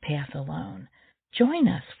this path alone. Join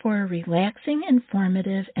us for a relaxing,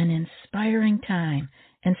 informative, and inspiring time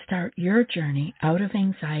and start your journey out of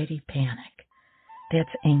anxiety panic.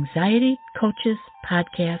 That's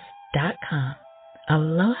anxietycoachespodcast.com.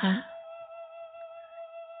 Aloha.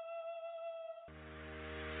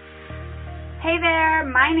 Hey there,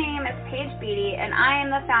 my name is Paige Beatty, and I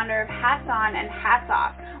am the founder of Hats On and Hats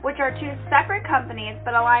Off, which are 2 separate companies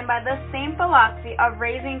but aligned by the same philosophy of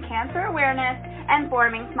raising cancer awareness and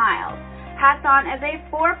forming smiles. Hats On is a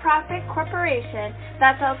for-profit corporation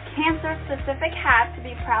that sells cancer-specific hats to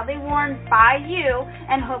be proudly worn by you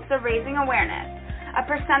in hopes of raising awareness. A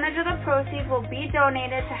percentage of the proceeds will be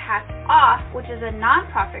donated to Hats Off, which is a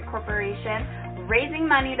non-profit corporation raising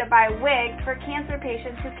money to buy wigs for cancer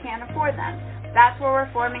patients who can't afford them. That's where we're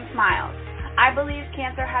forming smiles. I believe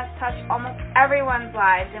cancer has touched almost everyone's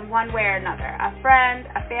lives in one way or another. A friend,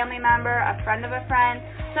 a family member, a friend of a friend.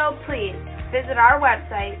 So please visit our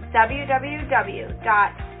website,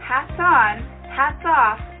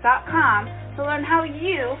 www.hatsonhatsoff.com, to learn how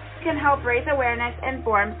you can help raise awareness and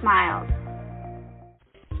form smiles.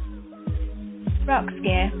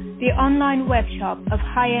 Roxgear, the online web shop of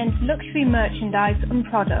high-end luxury merchandise and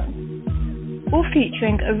products, all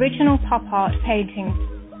featuring original pop art paintings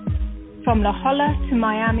from La Jolla to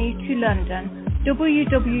Miami to London.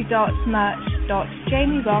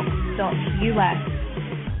 www.merch.jamierox.us.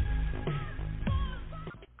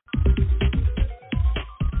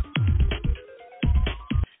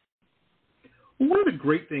 One of the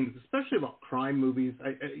great things, especially about crime movies,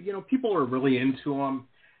 people are really into them,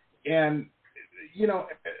 and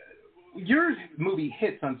your movie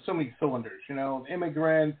hits on so many cylinders,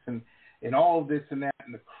 immigrants and all of this and that,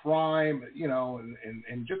 and the crime,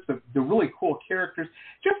 and just the really cool characters,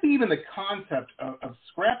 just even the concept of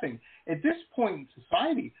scrapping. At this point in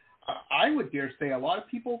society, I would dare say a lot of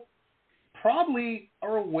people probably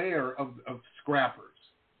are aware of scrappers,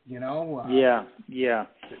 Yeah.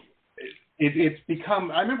 It's become,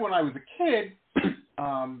 I remember when I was a kid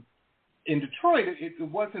in Detroit,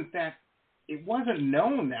 it wasn't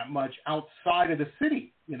known that much outside of the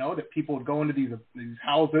city, that people would go into these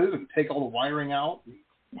houses and take all the wiring out.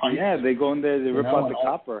 Yeah, they go in there, they rip out the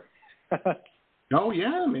copper. Oh,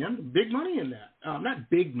 yeah, man. Big money in that. Not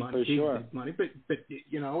big money, big money, but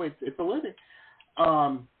it's a living.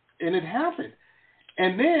 And it happened.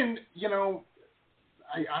 And then,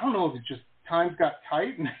 I don't know if it's just times got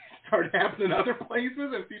tight and it started happening in other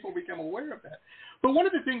places and people become aware of that. But one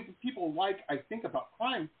of the things that people like, I think, about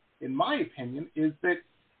crime, in my opinion, is that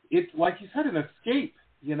it's, like you said, an escape,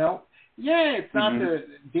 Yeah, it's not the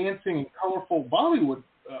dancing and colorful Bollywood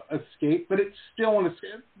escape, but it's still an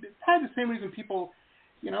escape. It's probably the same reason people,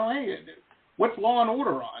 hey, what's Law and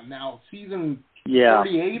Order on now? Season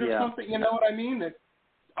 38 or something, you know what I mean? That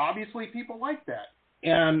obviously people like that.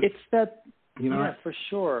 And it's that, yeah, for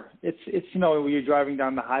sure. It's when you're driving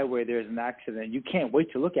down the highway, there's an accident. You can't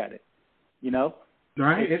wait to look at it,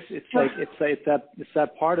 Right. It's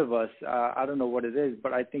that part of us. I don't know what it is,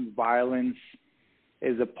 but I think violence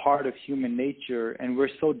is a part of human nature, and we're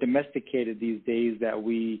so domesticated these days that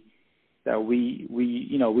we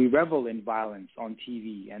revel in violence on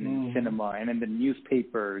TV and in cinema and in the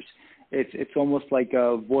newspapers. It's almost like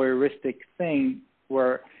a voyeuristic thing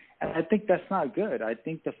where, and I think that's not good. I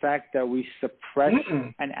think the fact that we suppress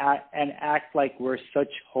and act like we're such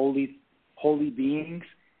holy beings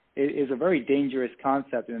is a very dangerous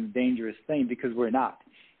concept and a dangerous thing, because we're not.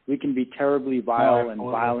 We can be terribly vile and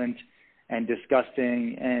absolutely. violent and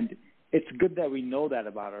disgusting, and it's good that we know that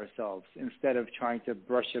about ourselves instead of trying to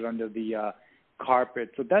brush it under the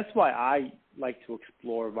carpet. So that's why I like to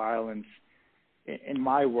explore violence in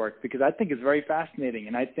my work, because I think it's very fascinating,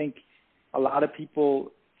 and I think a lot of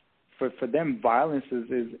people, for them, violence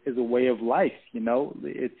is a way of life. You know,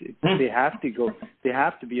 they have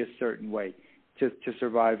to be a certain way to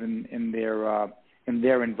survive in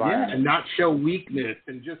their environment. Yeah, and not show weakness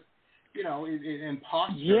and just, you know, and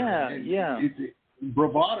posture. Yeah, and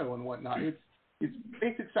bravado and whatnot. It's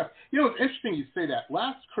basic stuff. You know, it's interesting you say that.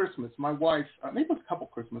 Last Christmas, my wife, maybe it was a couple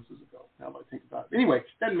Christmases ago, now that I think about it. Anyway,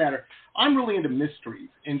 doesn't matter. I'm really into mysteries,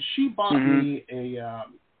 and she bought me a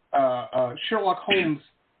Sherlock Holmes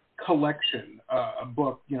collection, a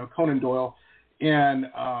book, you know, Conan Doyle, and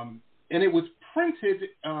it was printed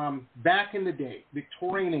back in the day,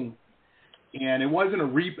 Victorian England, and it wasn't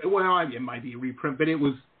it might be a reprint, but it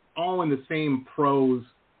was all in the same prose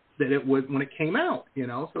that it was when it came out, you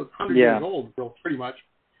know, so it's 100 years old, pretty much.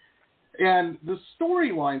 And the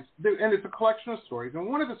storylines, and it's a collection of stories, and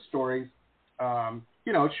one of the stories,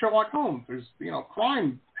 you know, it's Sherlock Holmes. There's, you know,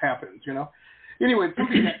 crime happens, you know. Anyway,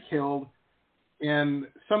 somebody got killed, and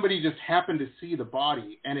somebody just happened to see the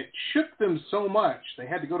body, and it shook them so much they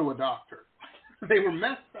had to go to a doctor. They were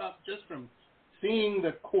messed up just from seeing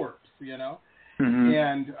the corpse, you know.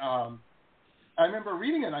 And I remember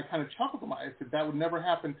reading it, and I kind of chuckled to myself. I said, that would never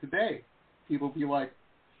happen today. People would be like,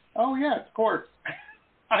 oh, yeah, it's corpse.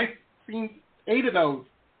 I've seen 8 of those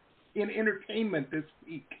in entertainment this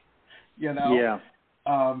week, you know. Yeah.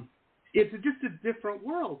 It's just a different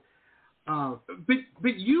world.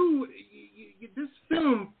 But you, this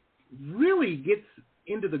film really gets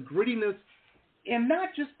into the grittiness, and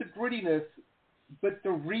not just the grittiness, but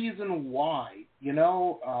the reason why, you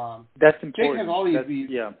know. That's important. Jake has all these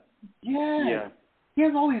yeah. He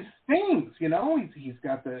has all these things, you know. He's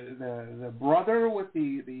got the brother with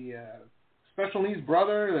the special needs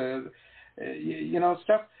brother, you know,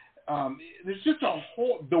 stuff. There's just a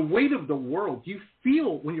whole, the weight of the world. You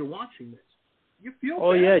feel when you're watching this. You feel.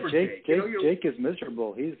 Oh bad yeah, for Jake. You know, Jake is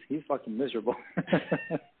miserable. He's fucking miserable.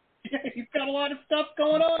 Yeah, he's got a lot of stuff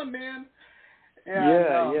going on, man.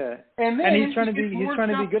 And, yeah. And then he's trying to be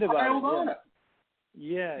good about it.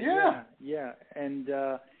 Yeah. And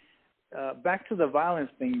back to the violence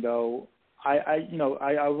thing, though. I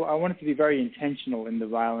wanted to be very intentional in the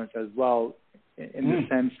violence as well, in the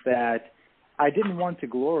sense that I didn't want to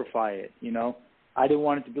glorify it. You know, I didn't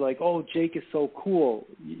want it to be like, oh, Jake is so cool.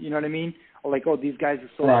 You know what I mean? Or like, oh, these guys are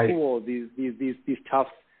so cool. These tough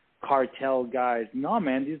cartel guys. No,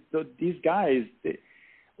 man, these guys.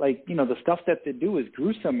 Like, you know, the stuff that they do is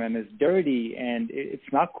gruesome and it's dirty and it's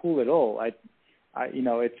not cool at all. So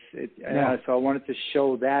I wanted to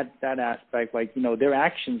show that aspect. Like, you know, their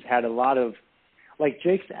actions had a lot of, like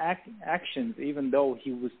Jake's actions, even though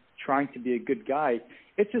he was trying to be a good guy,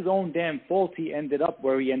 it's his own damn fault he ended up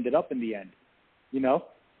where he ended up in the end, you know,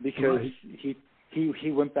 because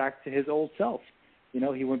he went back to his old self. You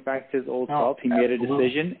know, he went back to his old self. He made a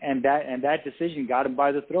decision, and that decision got him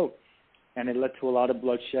by the throat. And it led to a lot of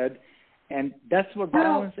bloodshed, and that's what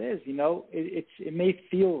violence is. You know, it may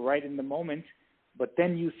feel right in the moment, but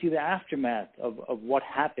then you see the aftermath of what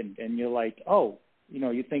happened, and you're like, oh, you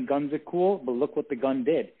know, you think guns are cool, but look what the gun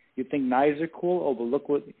did. You think knives are cool, oh, but look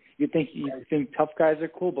what you think tough guys are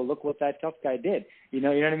cool, but look what that tough guy did. You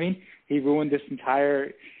know what I mean? He ruined this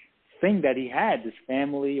entire thing that he had, this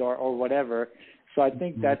family or whatever. So I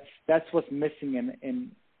think that's what's missing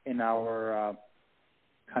in our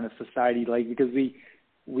kind of society, like, because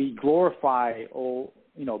we glorify all,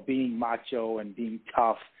 you know, being macho and being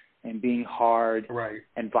tough and being hard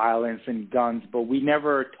and violence and guns, but we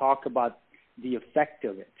never talk about the effect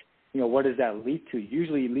of it. You know, what does that lead to?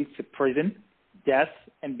 Usually it leads to prison, death,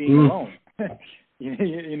 and being alone.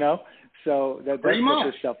 you know, so that's what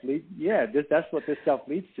this stuff leads. Yeah, that's what this stuff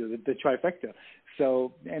leads to, the trifecta.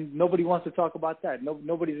 So, and nobody wants to talk about that.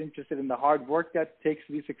 Nobody's interested in the hard work that takes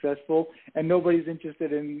to be successful, and nobody's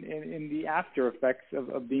interested in the after effects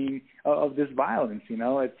of this violence. You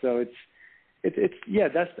know, I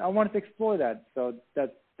wanted to explore that. So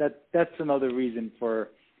that's another reason for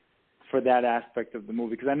that aspect of the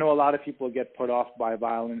movie, because I know a lot of people get put off by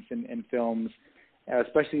violence in films,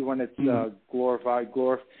 especially when it's glorified.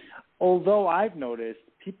 Although I've noticed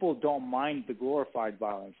people don't mind the glorified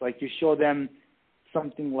violence. Like, you show them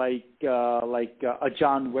something like a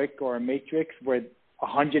John Wick or a Matrix, where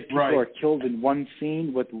 100 people are killed in one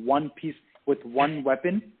scene with one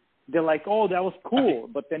weapon. They're like, oh, that was cool.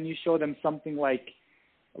 But then you show them something like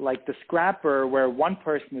The Scrapper, where one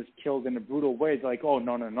person is killed in a brutal way. It's like, oh,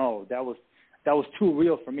 no, that was that was too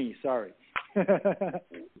real for me. Sorry.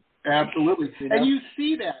 Absolutely. You know? And you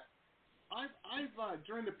see that. I've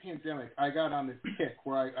during the pandemic, I got on this kick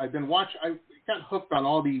where I've been watching. I got hooked on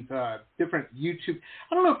all these different YouTube.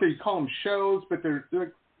 I don't know if they call them shows, but they're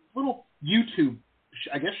like little YouTube,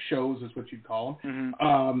 I guess shows is what you'd call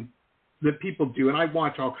them, that people do. And I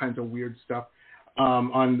watch all kinds of weird stuff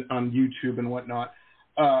on YouTube and whatnot.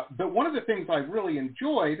 But one of the things I really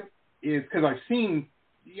enjoyed is because I've seen,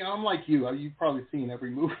 you know, I'm like you. You've probably seen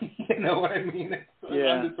every movie. You know what I mean? I'm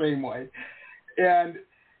the same way. And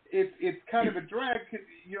it's kind of a drag because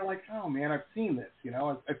you're like, oh man, I've seen this. You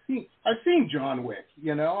know, I've seen John Wick.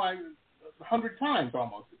 You know, 100 times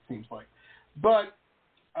almost, it seems like. But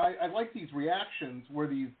I like these reactions where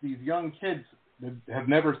these young kids that have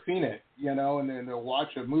never seen it, you know, and then they'll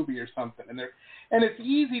watch a movie or something, and it's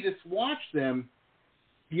easy to watch them.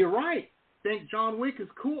 You're right. Think John Wick is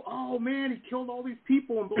cool. Oh man, he killed all these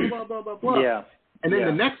people and blah blah blah blah blah. Yeah. And then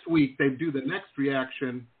the next week they do the next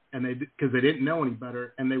reaction, and because they didn't know any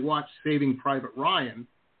better, and they watch Saving Private Ryan.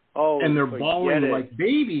 Oh, and they're bawling like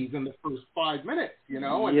babies in the first 5 minutes, you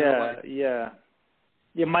know. And yeah.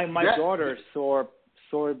 My daughter saw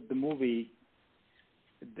the movie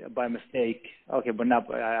by mistake. Okay, but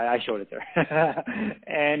not. I showed it to her.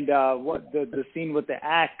 And what the scene with the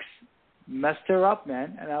axe messed her up,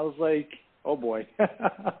 man. And I was like, oh boy.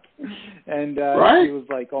 And she was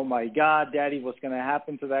like, oh my God, Daddy, what's going to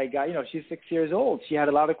happen to that guy? You know, she's 6 years old. She had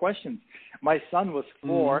a lot of questions. My son was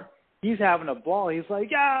 4. He's having a ball. He's like,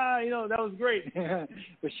 yeah, you know, that was great.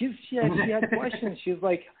 But she had questions. She was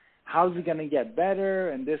like, how's he going to get better?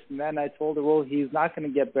 And this and that. And I told her, well, he's not going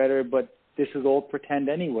to get better, but this is all pretend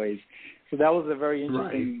anyways. So that was a very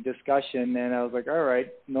interesting discussion. And I was like, all right,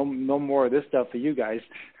 no more of this stuff for you guys.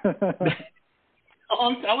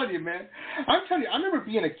 I'm telling you, man. I remember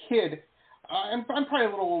being a kid. I'm probably a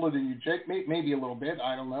little older than you, Jake. Maybe a little bit.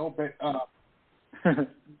 I don't know. But I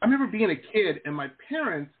remember being a kid, and my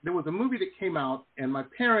parents, there was a movie that came out, and my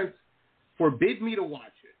parents forbid me to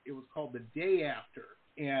watch it. It was called The Day After.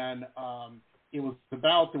 And it was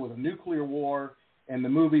about, there was a nuclear war, and the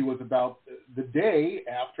movie was about the day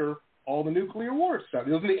after all the nuclear war stuff.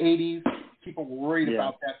 It was in the 80s. People were worried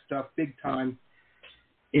about that stuff big time.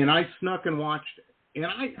 And I snuck and watched it. And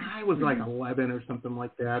I was like 11 or something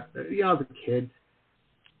like that. Yeah, I was a kid.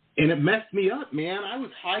 And it messed me up, man. I was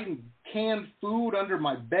hiding canned food under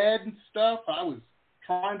my bed and stuff. I was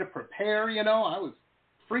trying to prepare, you know. I was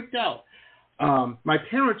freaked out. My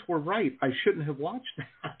parents were right. I shouldn't have watched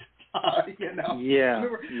that. You know. Yeah.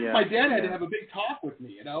 My dad had to have a big talk with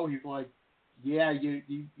me. You know, he's like, "Yeah,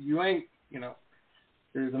 you ain't. You know,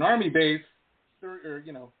 there's an army base, or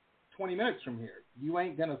 20 minutes from here. You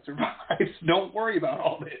ain't gonna survive. So don't worry about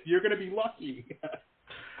all this. You're gonna be lucky."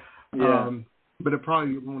 But it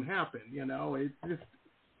probably won't happen. You know, it's just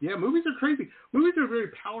movies are crazy. Movies are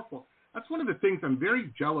very powerful. That's one of the things I'm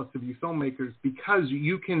very jealous of you filmmakers, because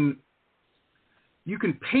you can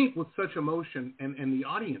paint with such emotion, and the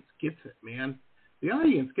audience gets it, man. The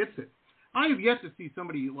audience gets it. I have yet to see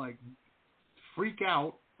somebody like freak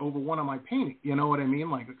out over one of my paintings. You know what I mean?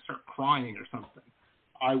 Like start crying or something.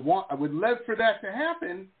 I would love for that to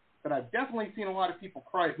happen, but I've definitely seen a lot of people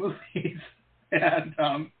cry at movies, and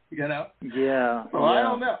you know. Yeah. So I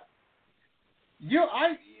don't know.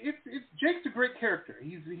 Jake's a great character.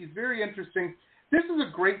 He's very interesting. This is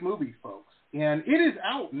a great movie, folks, and it is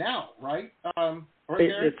out now, right?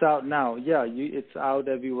 It's out now. Yeah, it's out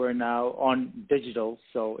everywhere now on digital,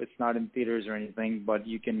 so it's not in theaters or anything, but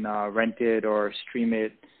you can rent it or stream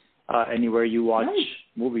it anywhere you watch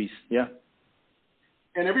movies. Yeah.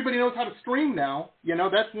 And everybody knows how to stream now. You know,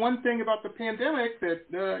 that's one thing about the pandemic that,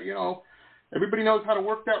 everybody knows how to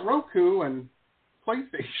work that Roku and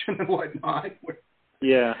PlayStation and whatnot.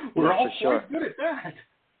 We're all quite good at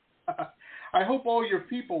that. I hope all your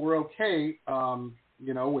people were okay,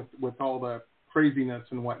 with all the craziness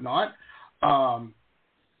and whatnot. Thank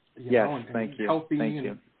you. Healthy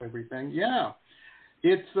and everything. Yeah.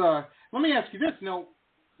 It's, let me ask you this. Now,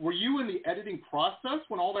 were you in the editing process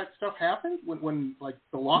when all that stuff happened? When like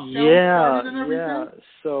the lockdown started and everything? Yeah.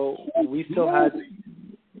 So we still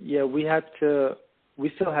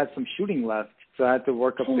had some shooting left. So I had to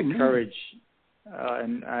work up the courage,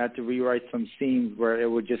 and I had to rewrite some scenes where it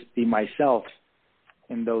would just be myself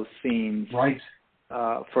in those scenes. Right.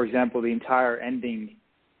 For example, the entire ending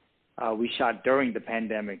we shot during the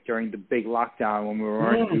pandemic, during the big lockdown when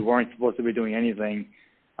we weren't supposed to be doing anything.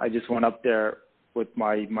 I just went up there with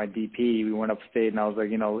my DP. We went upstate, and I was like,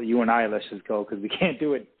 you and I, let's just go, because we can't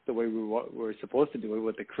do it the way we were supposed to do it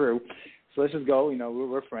with the crew. So let's just go.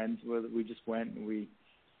 We're friends. We just went, and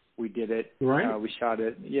we we did it. Right. We shot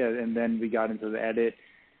it, and then we got into the edit.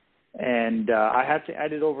 And I had to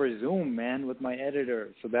edit over Zoom, man, with my editor.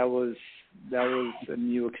 So that was a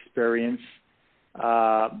new experience.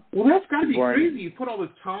 Well, that's got to be crazy. You put all this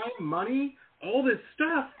time, money, all this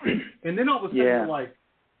stuff, and then all of a sudden you're like,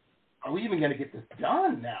 are we even going to get this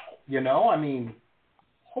done now? You know, I mean,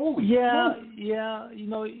 holy smokes. Yeah. You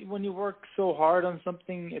know, when you work so hard on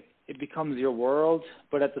something, it becomes your world.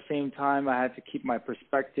 But at the same time, I had to keep my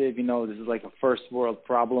perspective. You know, this is like a first world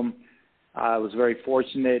problem. I was very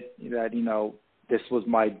fortunate that, you know, this was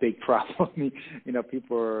my big problem. You know,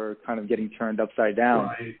 people were kind of getting turned upside down.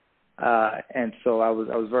 Right. And so I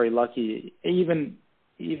was very lucky, even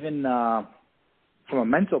from a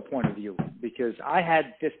mental point of view, because I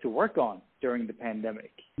had this to work on during the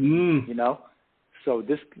pandemic, you know. So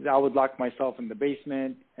I would lock myself in the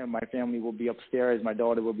basement, and my family will be upstairs. My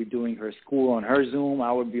daughter will be doing her school on her Zoom.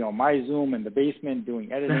 I would be on my Zoom in the basement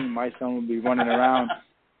doing editing. My son would be running around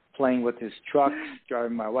playing with his truck,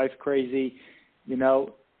 driving my wife crazy, you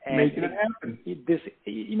know. And making it happen.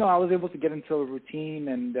 You know, I was able to get into a routine,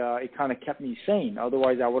 and it kind of kept me sane.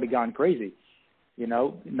 Otherwise, I would have gone crazy, you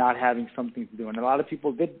know, not having something to do. And a lot of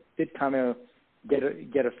people did kind of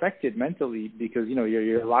get affected mentally because, you know,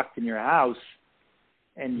 you're locked in your house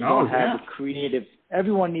and you don't have a creative.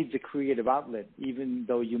 Everyone needs a creative outlet, even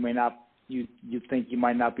though you may not. You think you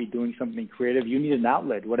might not be doing something creative. You need an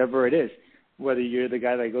outlet, whatever it is. Whether you're the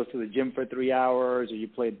guy that goes to the gym for 3 hours or you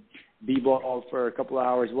played b-ball for a couple of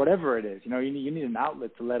hours, whatever it is, you know, you need an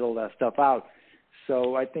outlet to let all that stuff out.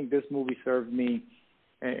 So I think this movie served me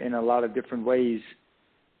in a lot of different ways,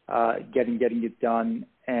 getting it done.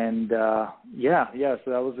 And so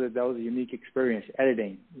that was a unique experience,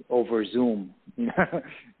 editing over Zoom.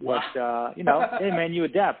 But you know, hey man, you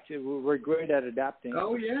adapt. We're great at adapting.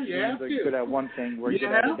 Oh yeah, yeah. We're good at one thing. We're good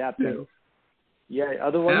at adapting. Yeah.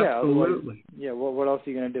 Otherwise, what else are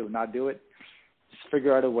you gonna do? Not do it? Just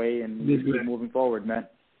figure out a way and keep moving forward, man.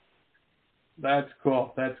 That's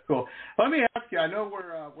cool. Let me ask you. I know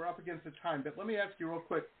we're up against the time, but let me ask you real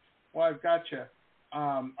quick while I've got you.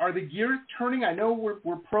 Are the gears turning? I know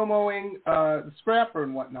we're promoting the Scrapper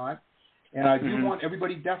and whatnot, and I do want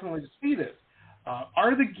everybody definitely to see this.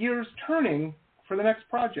 Are the gears turning for the next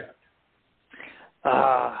project?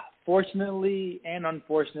 Fortunately and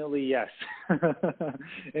unfortunately, yes.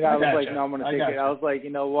 And I was like, no, I'm going to take it. I was like,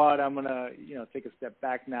 you know what? I'm going to, you know, take a step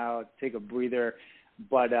back now, take a breather.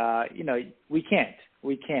 But, you know, we can't.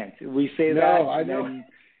 We say that. I know.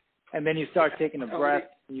 And then you start taking a breath.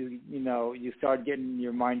 You start getting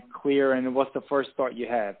your mind clear. And what's the first thought you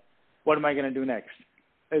have? What am I going to do next?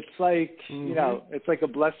 It's like, you know, it's like a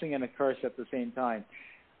blessing and a curse at the same time.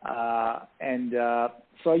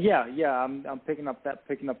 So I'm picking up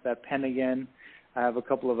that pen again. I have a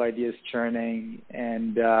couple of ideas churning,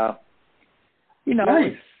 and you know,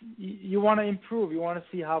 nice. You want to improve. You want to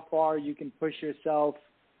see how far you can push yourself,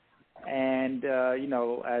 and you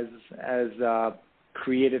know, as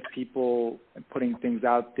creative people putting things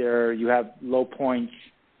out there, you have low points,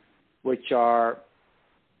 which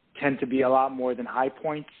tend to be a lot more than high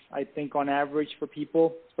points, I think, on average for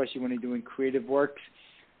people, especially when you're doing creative works.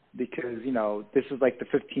 Because, you know, this is like the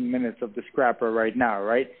 15 minutes of the Scrapper right now,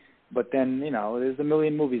 right? But then, you know, there's a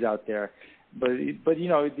million movies out there. But you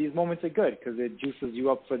know, these moments are good because it juices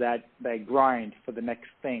you up for that grind for the next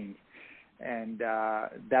thing. And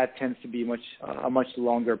that tends to be a much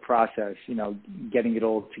longer process, you know, getting it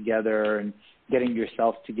all together and getting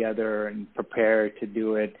yourself together and prepared to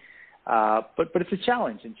do it. But it's a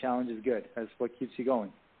challenge, and challenge is good. That's what keeps you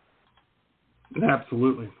going.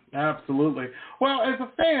 Absolutely. Well, as a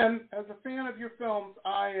fan of your films,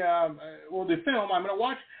 I'm going to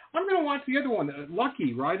watch the other one.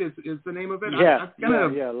 Lucky, right? Is the name of it?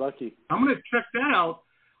 Lucky. I'm going to check that out.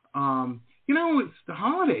 You know, it's the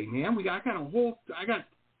holiday, man. I got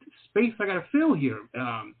space I got to fill here,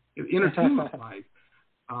 entertainment wise.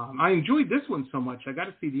 I enjoyed this one so much. I got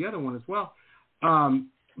to see the other one as well.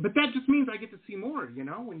 But that just means I get to see more, you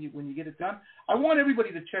know, when you get it done. I want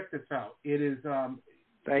everybody to check this out. It is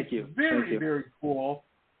Thank you. Very, very cool.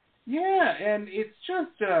 Yeah, and it's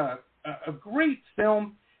just a great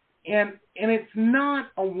film, and it's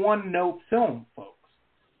not a one-note film, folks.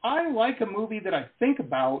 I like a movie that I think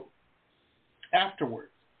about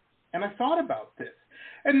afterwards, and I thought about this.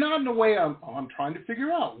 And not in a way I'm trying to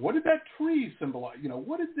figure out, what did that tree symbolize? You know,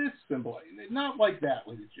 what did this symbolize? Not like that.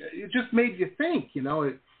 It just made you think, you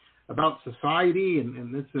know, about society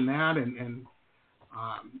and this and that and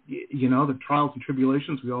you know, the trials and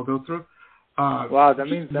tribulations we all go through. Wow, that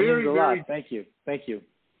means a lot. Thank you.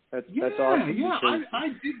 That's awesome. Yeah, I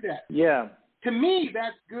did that. Yeah. To me,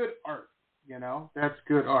 that's good art. You know, that's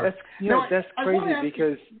good art. That's crazy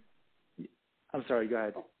because. I'm sorry. Go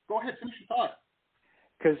ahead. Go ahead. Finish your thought.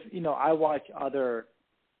 Because I watch other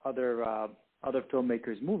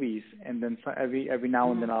filmmakers' movies, and then every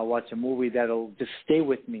now and then I'll watch a movie that'll just stay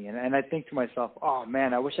with me, and I think to myself, oh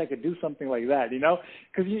man, I wish I could do something like that,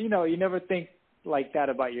 because you never think like that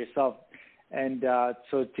about yourself, and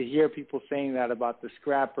so to hear people saying that about The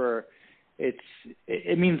Scrapper,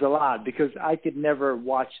 it means a lot, because I could never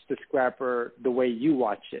watch The Scrapper the way you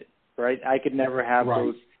watch it, right? I could never have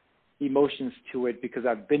those emotions to it because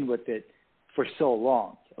I've been with it for so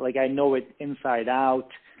long. Like, I know it inside out,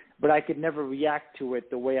 but I could never react to it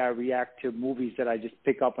the way I react to movies that I just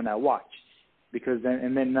pick up and I watch, because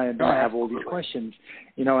then I have all these questions,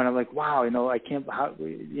 and I'm like, wow, I can't,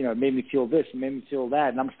 it made me feel this, it made me feel that,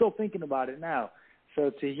 and I'm still thinking about it now. So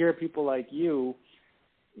to hear people like you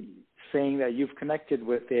saying that you've connected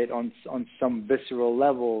with it on some visceral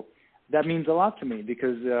level, that means a lot to me,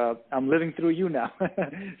 because I'm living through you now.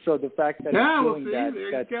 So the fact that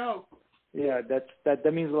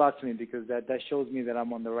that means a lot to me, because that shows me that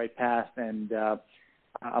I'm on the right path, and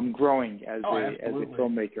I'm growing as a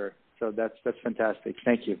filmmaker. So that's fantastic.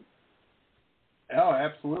 Thank you. Oh,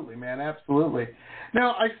 absolutely, man, absolutely.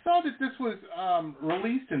 Now, I saw that this was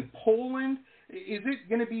released in Poland. Is it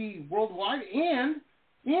going to be worldwide? And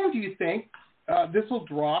do you think this will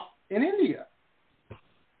drop in India?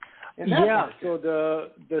 So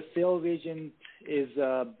the sales agent is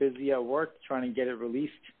busy at work trying to get it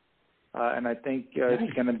released. And I think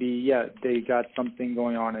it's going to be, they got something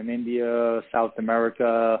going on in India, South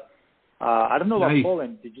America. I don't know about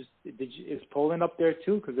Poland. Is Poland up there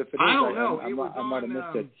too? Because if it is, I don't know. I might have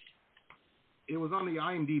missed it. It was on the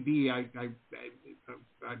IMDb. I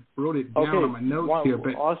wrote it down on my notes here.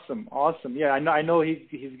 But awesome. Yeah, I know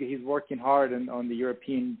he's working hard on the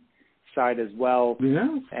European side as well.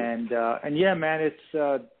 Yeah. And yeah, man,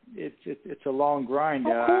 it's a long grind.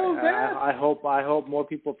 I hope more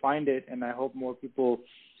people find it, and I hope more people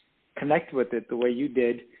connect with it the way you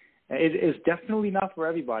did. It is definitely not for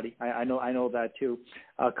everybody. I know that too.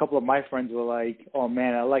 A couple of my friends were like, "Oh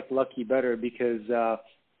man, I like Lucky better because."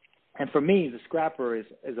 And for me, The Scrapper is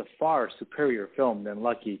a far superior film than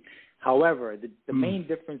Lucky. However, the main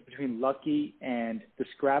difference between Lucky and The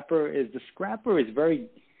Scrapper is very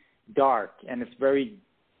dark, and it's very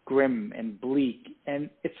grim and bleak, and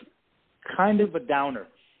it's kind of a downer,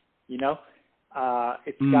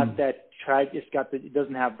 It's got that it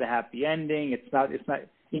doesn't have the happy ending. It's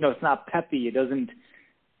not peppy. It doesn't.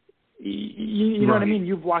 You know what I mean?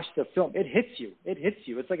 You've watched the film. It hits you.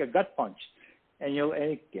 It's like a gut punch. And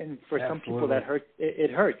and for some people that hurts. It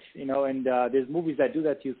hurts, And there's movies that do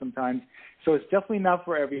that to you sometimes. So it's definitely not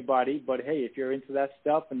for everybody. But hey, if you're into that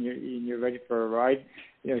stuff and you're ready for a ride,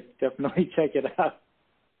 definitely check it out.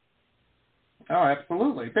 Oh,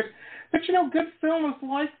 absolutely. But good film is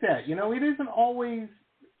like that. It isn't always,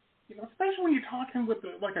 especially when you're talking with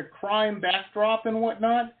like a crime backdrop and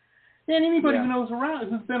whatnot. And anybody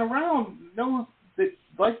who's been around knows that,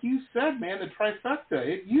 like you said, man, the trifecta,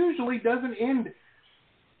 it usually doesn't end,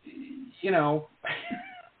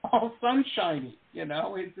 all sunshiny, It's not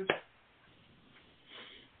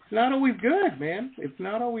always good, man. It's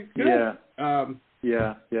not always good.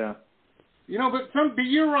 Yeah. But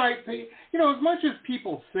you're right. As much as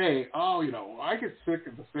people say, oh, I get sick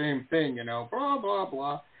of the same thing, blah, blah,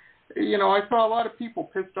 blah. I saw a lot of people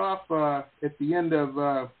pissed off at the end of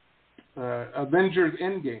Avengers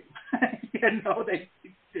Endgame. They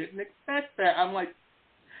didn't expect that. I'm like,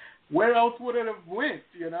 where else would it have went?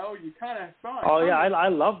 You kind of saw it. Oh, yeah, I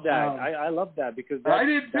love that. I love that because I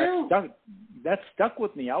did too. That stuck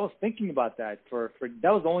with me. I was thinking about that for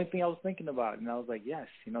that was the only thing I was thinking about, and I was like, yes,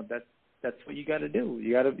 that's what you got to do.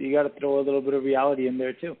 You got to throw a little bit of reality in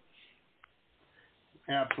there too.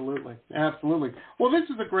 Absolutely. Well, this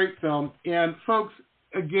is a great film, and folks,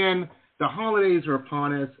 again, the holidays are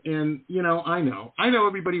upon us, and I know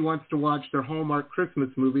everybody wants to watch their Hallmark Christmas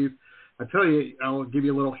movies. I tell you, I'll give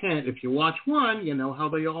you a little hint. If you watch one, you know how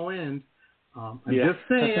they all end. I'm just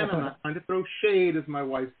saying. I'm not trying to throw shade, as my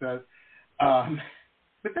wife says.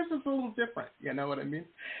 But this is a little different. You know what I mean?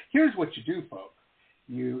 Here's what you do, folks.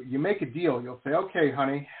 You make a deal. You'll say, okay,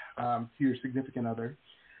 honey, to your significant other,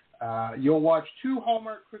 you'll watch 2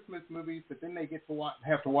 Hallmark Christmas movies, but then they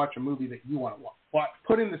have to watch a movie that you want to watch.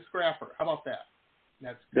 Put in The Scrapper. How about that?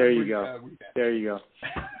 There you go. There you go.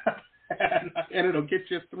 and it'll get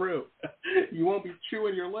you through. You won't be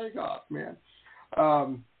chewing your leg off, man.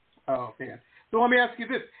 Oh, man. So let me ask you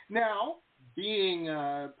this. Now, being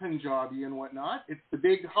Punjabi and whatnot, it's the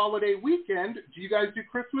big holiday weekend. Do you guys do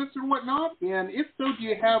Christmas or whatnot? And if so, do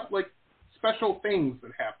you have, special things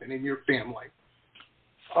that happen in your family?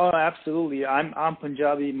 Oh, absolutely. I'm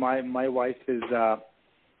Punjabi. My wife is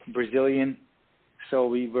Brazilian, so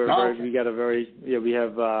we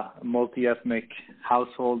have a multi-ethnic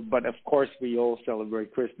household. But of course, we all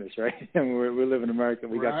celebrate Christmas, right? And we live in America.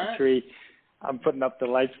 We got the tree. I'm putting up the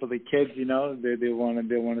lights for the kids. They want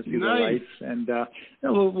to see the lights, and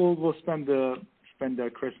we'll spend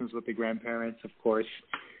Christmas with the grandparents, of course,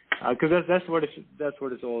 because that's what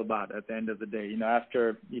it's all about. At the end of the day,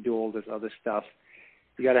 after you do all this other stuff,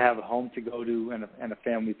 you got to have a home to go to and a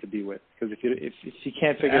family to be with. Because if you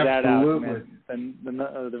can't figure that out, man, then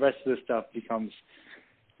the rest of the stuff becomes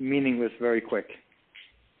meaningless very quick.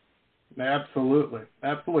 Absolutely.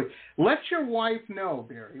 Let your wife know,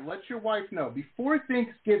 Barry. Let your wife know. Before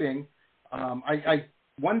Thanksgiving,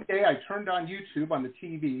 one day I turned on YouTube on the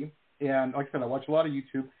TV, and like I said, I watch a lot of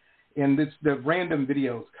YouTube, and the random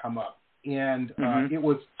videos come up. And it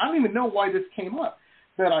was, I don't even know why this came up,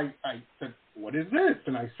 but I said, what is this?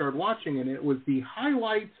 And I started watching, and it was the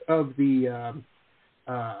highlights of the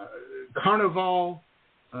Carnival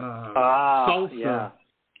salsa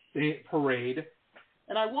parade.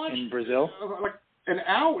 And I watched in Brazil, like an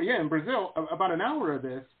hour. Yeah, in Brazil, about an hour of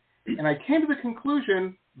this, and I came to the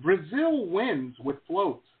conclusion: Brazil wins with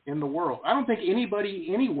floats in the world. I don't think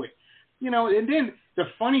anybody anyway. And then the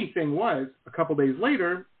funny thing was, a couple days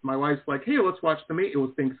later, my wife's like, "Hey, let's watch it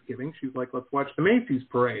was Thanksgiving." She's like, "Let's watch the Macy's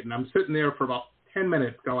parade," and I'm sitting there for about 10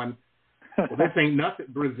 minutes going, "Well, this ain't nothing.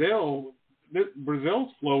 Brazil's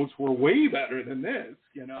floats were way better than this,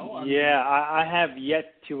 I have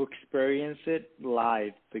yet to experience it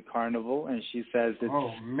live, the carnival, and she says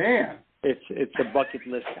it's a bucket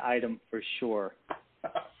list item for sure.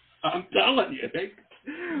 I'm telling you,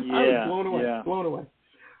 I was blown away.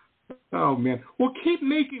 Oh man, well, keep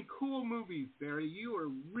making cool movies, Barry. You are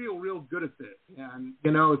real good at this, and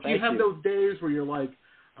if you have those days where you're like,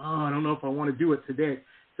 oh, I don't know if I want to do it today,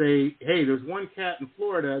 say, hey, there's one cat in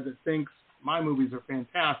Florida that thinks my movies are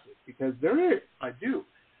fantastic, because there is. I do.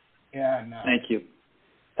 And thank you.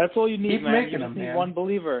 That's all you need, keep man. Making you just them, need man. one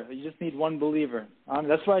believer. You just need one believer.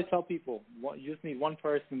 That's why I tell people, you just need one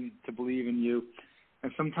person to believe in you.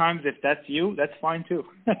 And sometimes if that's you, that's fine too.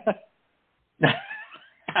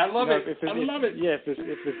 I love it. I love it. Yeah, if it's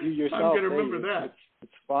you yourself, I'm going to remember that.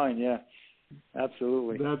 It's fine, yeah.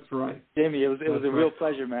 Absolutely. That's right. Jamie, it was a real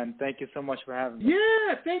pleasure, man. Thank you so much for having me.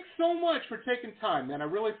 Yeah, thanks so much for taking time, man. I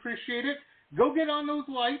really appreciate it. Go get on those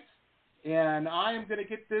lights, and I am going to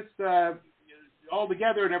get this all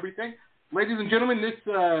together and everything. Ladies and gentlemen, this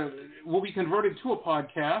will be converted to a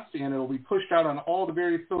podcast, and it will be pushed out on all the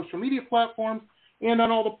various social media platforms and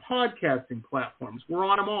on all the podcasting platforms. We're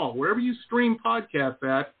on them all. Wherever you stream podcasts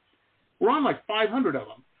at, we're on like 500 of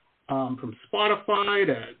them, from Spotify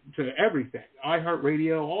to everything,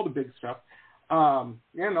 iHeartRadio, all the big stuff,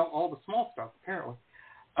 and all the small stuff, apparently.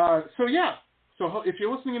 So if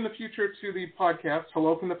you're listening in the future to the podcast,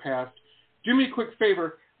 Hello from the Past, do me a quick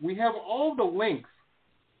favor. We have all the links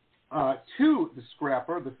to the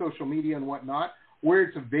Scrapper, the social media and whatnot, where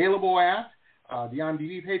it's available at, the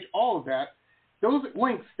IMDb page, all of that. Those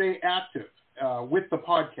links stay active with the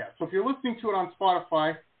podcast. So if you're listening to it on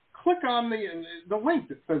Spotify, click on the link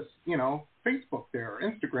that says, Facebook there or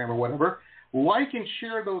Instagram or whatever. Like and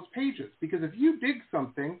share those pages, because if you dig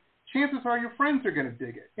something, chances are your friends are going to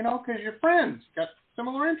dig it, because your friends got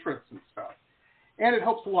similar interests and stuff. And it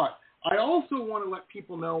helps a lot. I also want to let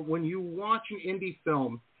people know, when you watch an indie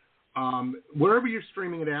film, wherever you're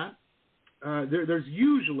streaming it at, there's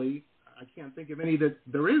usually, I can't think of any that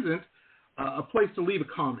there isn't, a place to leave a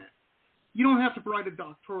comment. You don't have to write a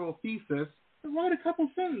doctoral thesis, but write a couple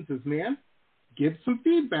sentences, man. Give some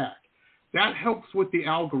feedback. That helps with the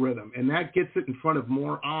algorithm, and that gets it in front of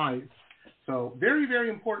more eyes. So very, very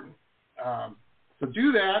important. So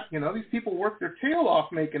do that. These people work their tail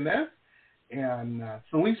off making this, and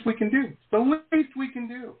it's the least we can do. It's the least we can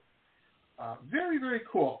do. Very, very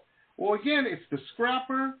cool. Well, again, it's the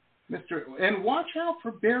Scrapper, and watch out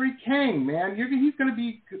for Barry Kang, man. He's going to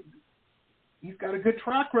be. He's got a good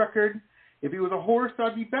track record. If he was a horse,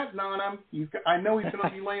 I'd be betting on him. I know he's going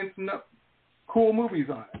to be laying some cool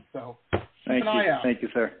movies on it. So keep an eye out. Thank you,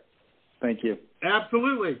 sir. Thank you.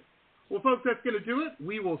 Absolutely. Well, folks, that's going to do it.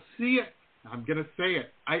 We will see it. I'm going to say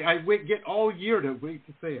it. I get all year to wait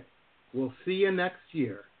to say it. We'll see you next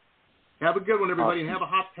year. Have a good one, everybody, and have a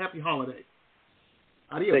happy holiday.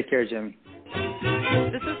 Adios. Take care, Jimmy.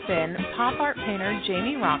 This has been pop art painter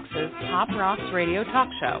Jamie Roxx's Pop Rocks Radio Talk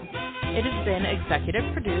Show. It has been executive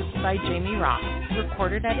produced by Jamie Roxx,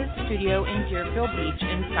 recorded at his studio in Deerfield Beach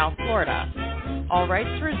in South Florida. All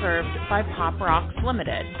rights reserved by Pop Rocks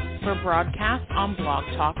Limited. for broadcast on Blog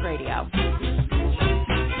Talk Radio.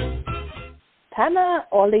 Tana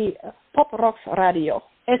Oli, Pop Rocks Radio.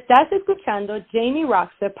 Estás escuchando Jamie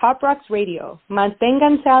Rocks de Pop Rocks Radio.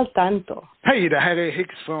 Manténganse al tanto. Hej, det här är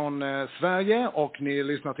Hicks från Sverige och ni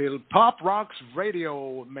lyssnar till Pop Rocks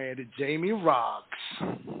Radio med Jamie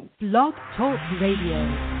Rocks. Blog Talk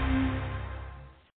Radio.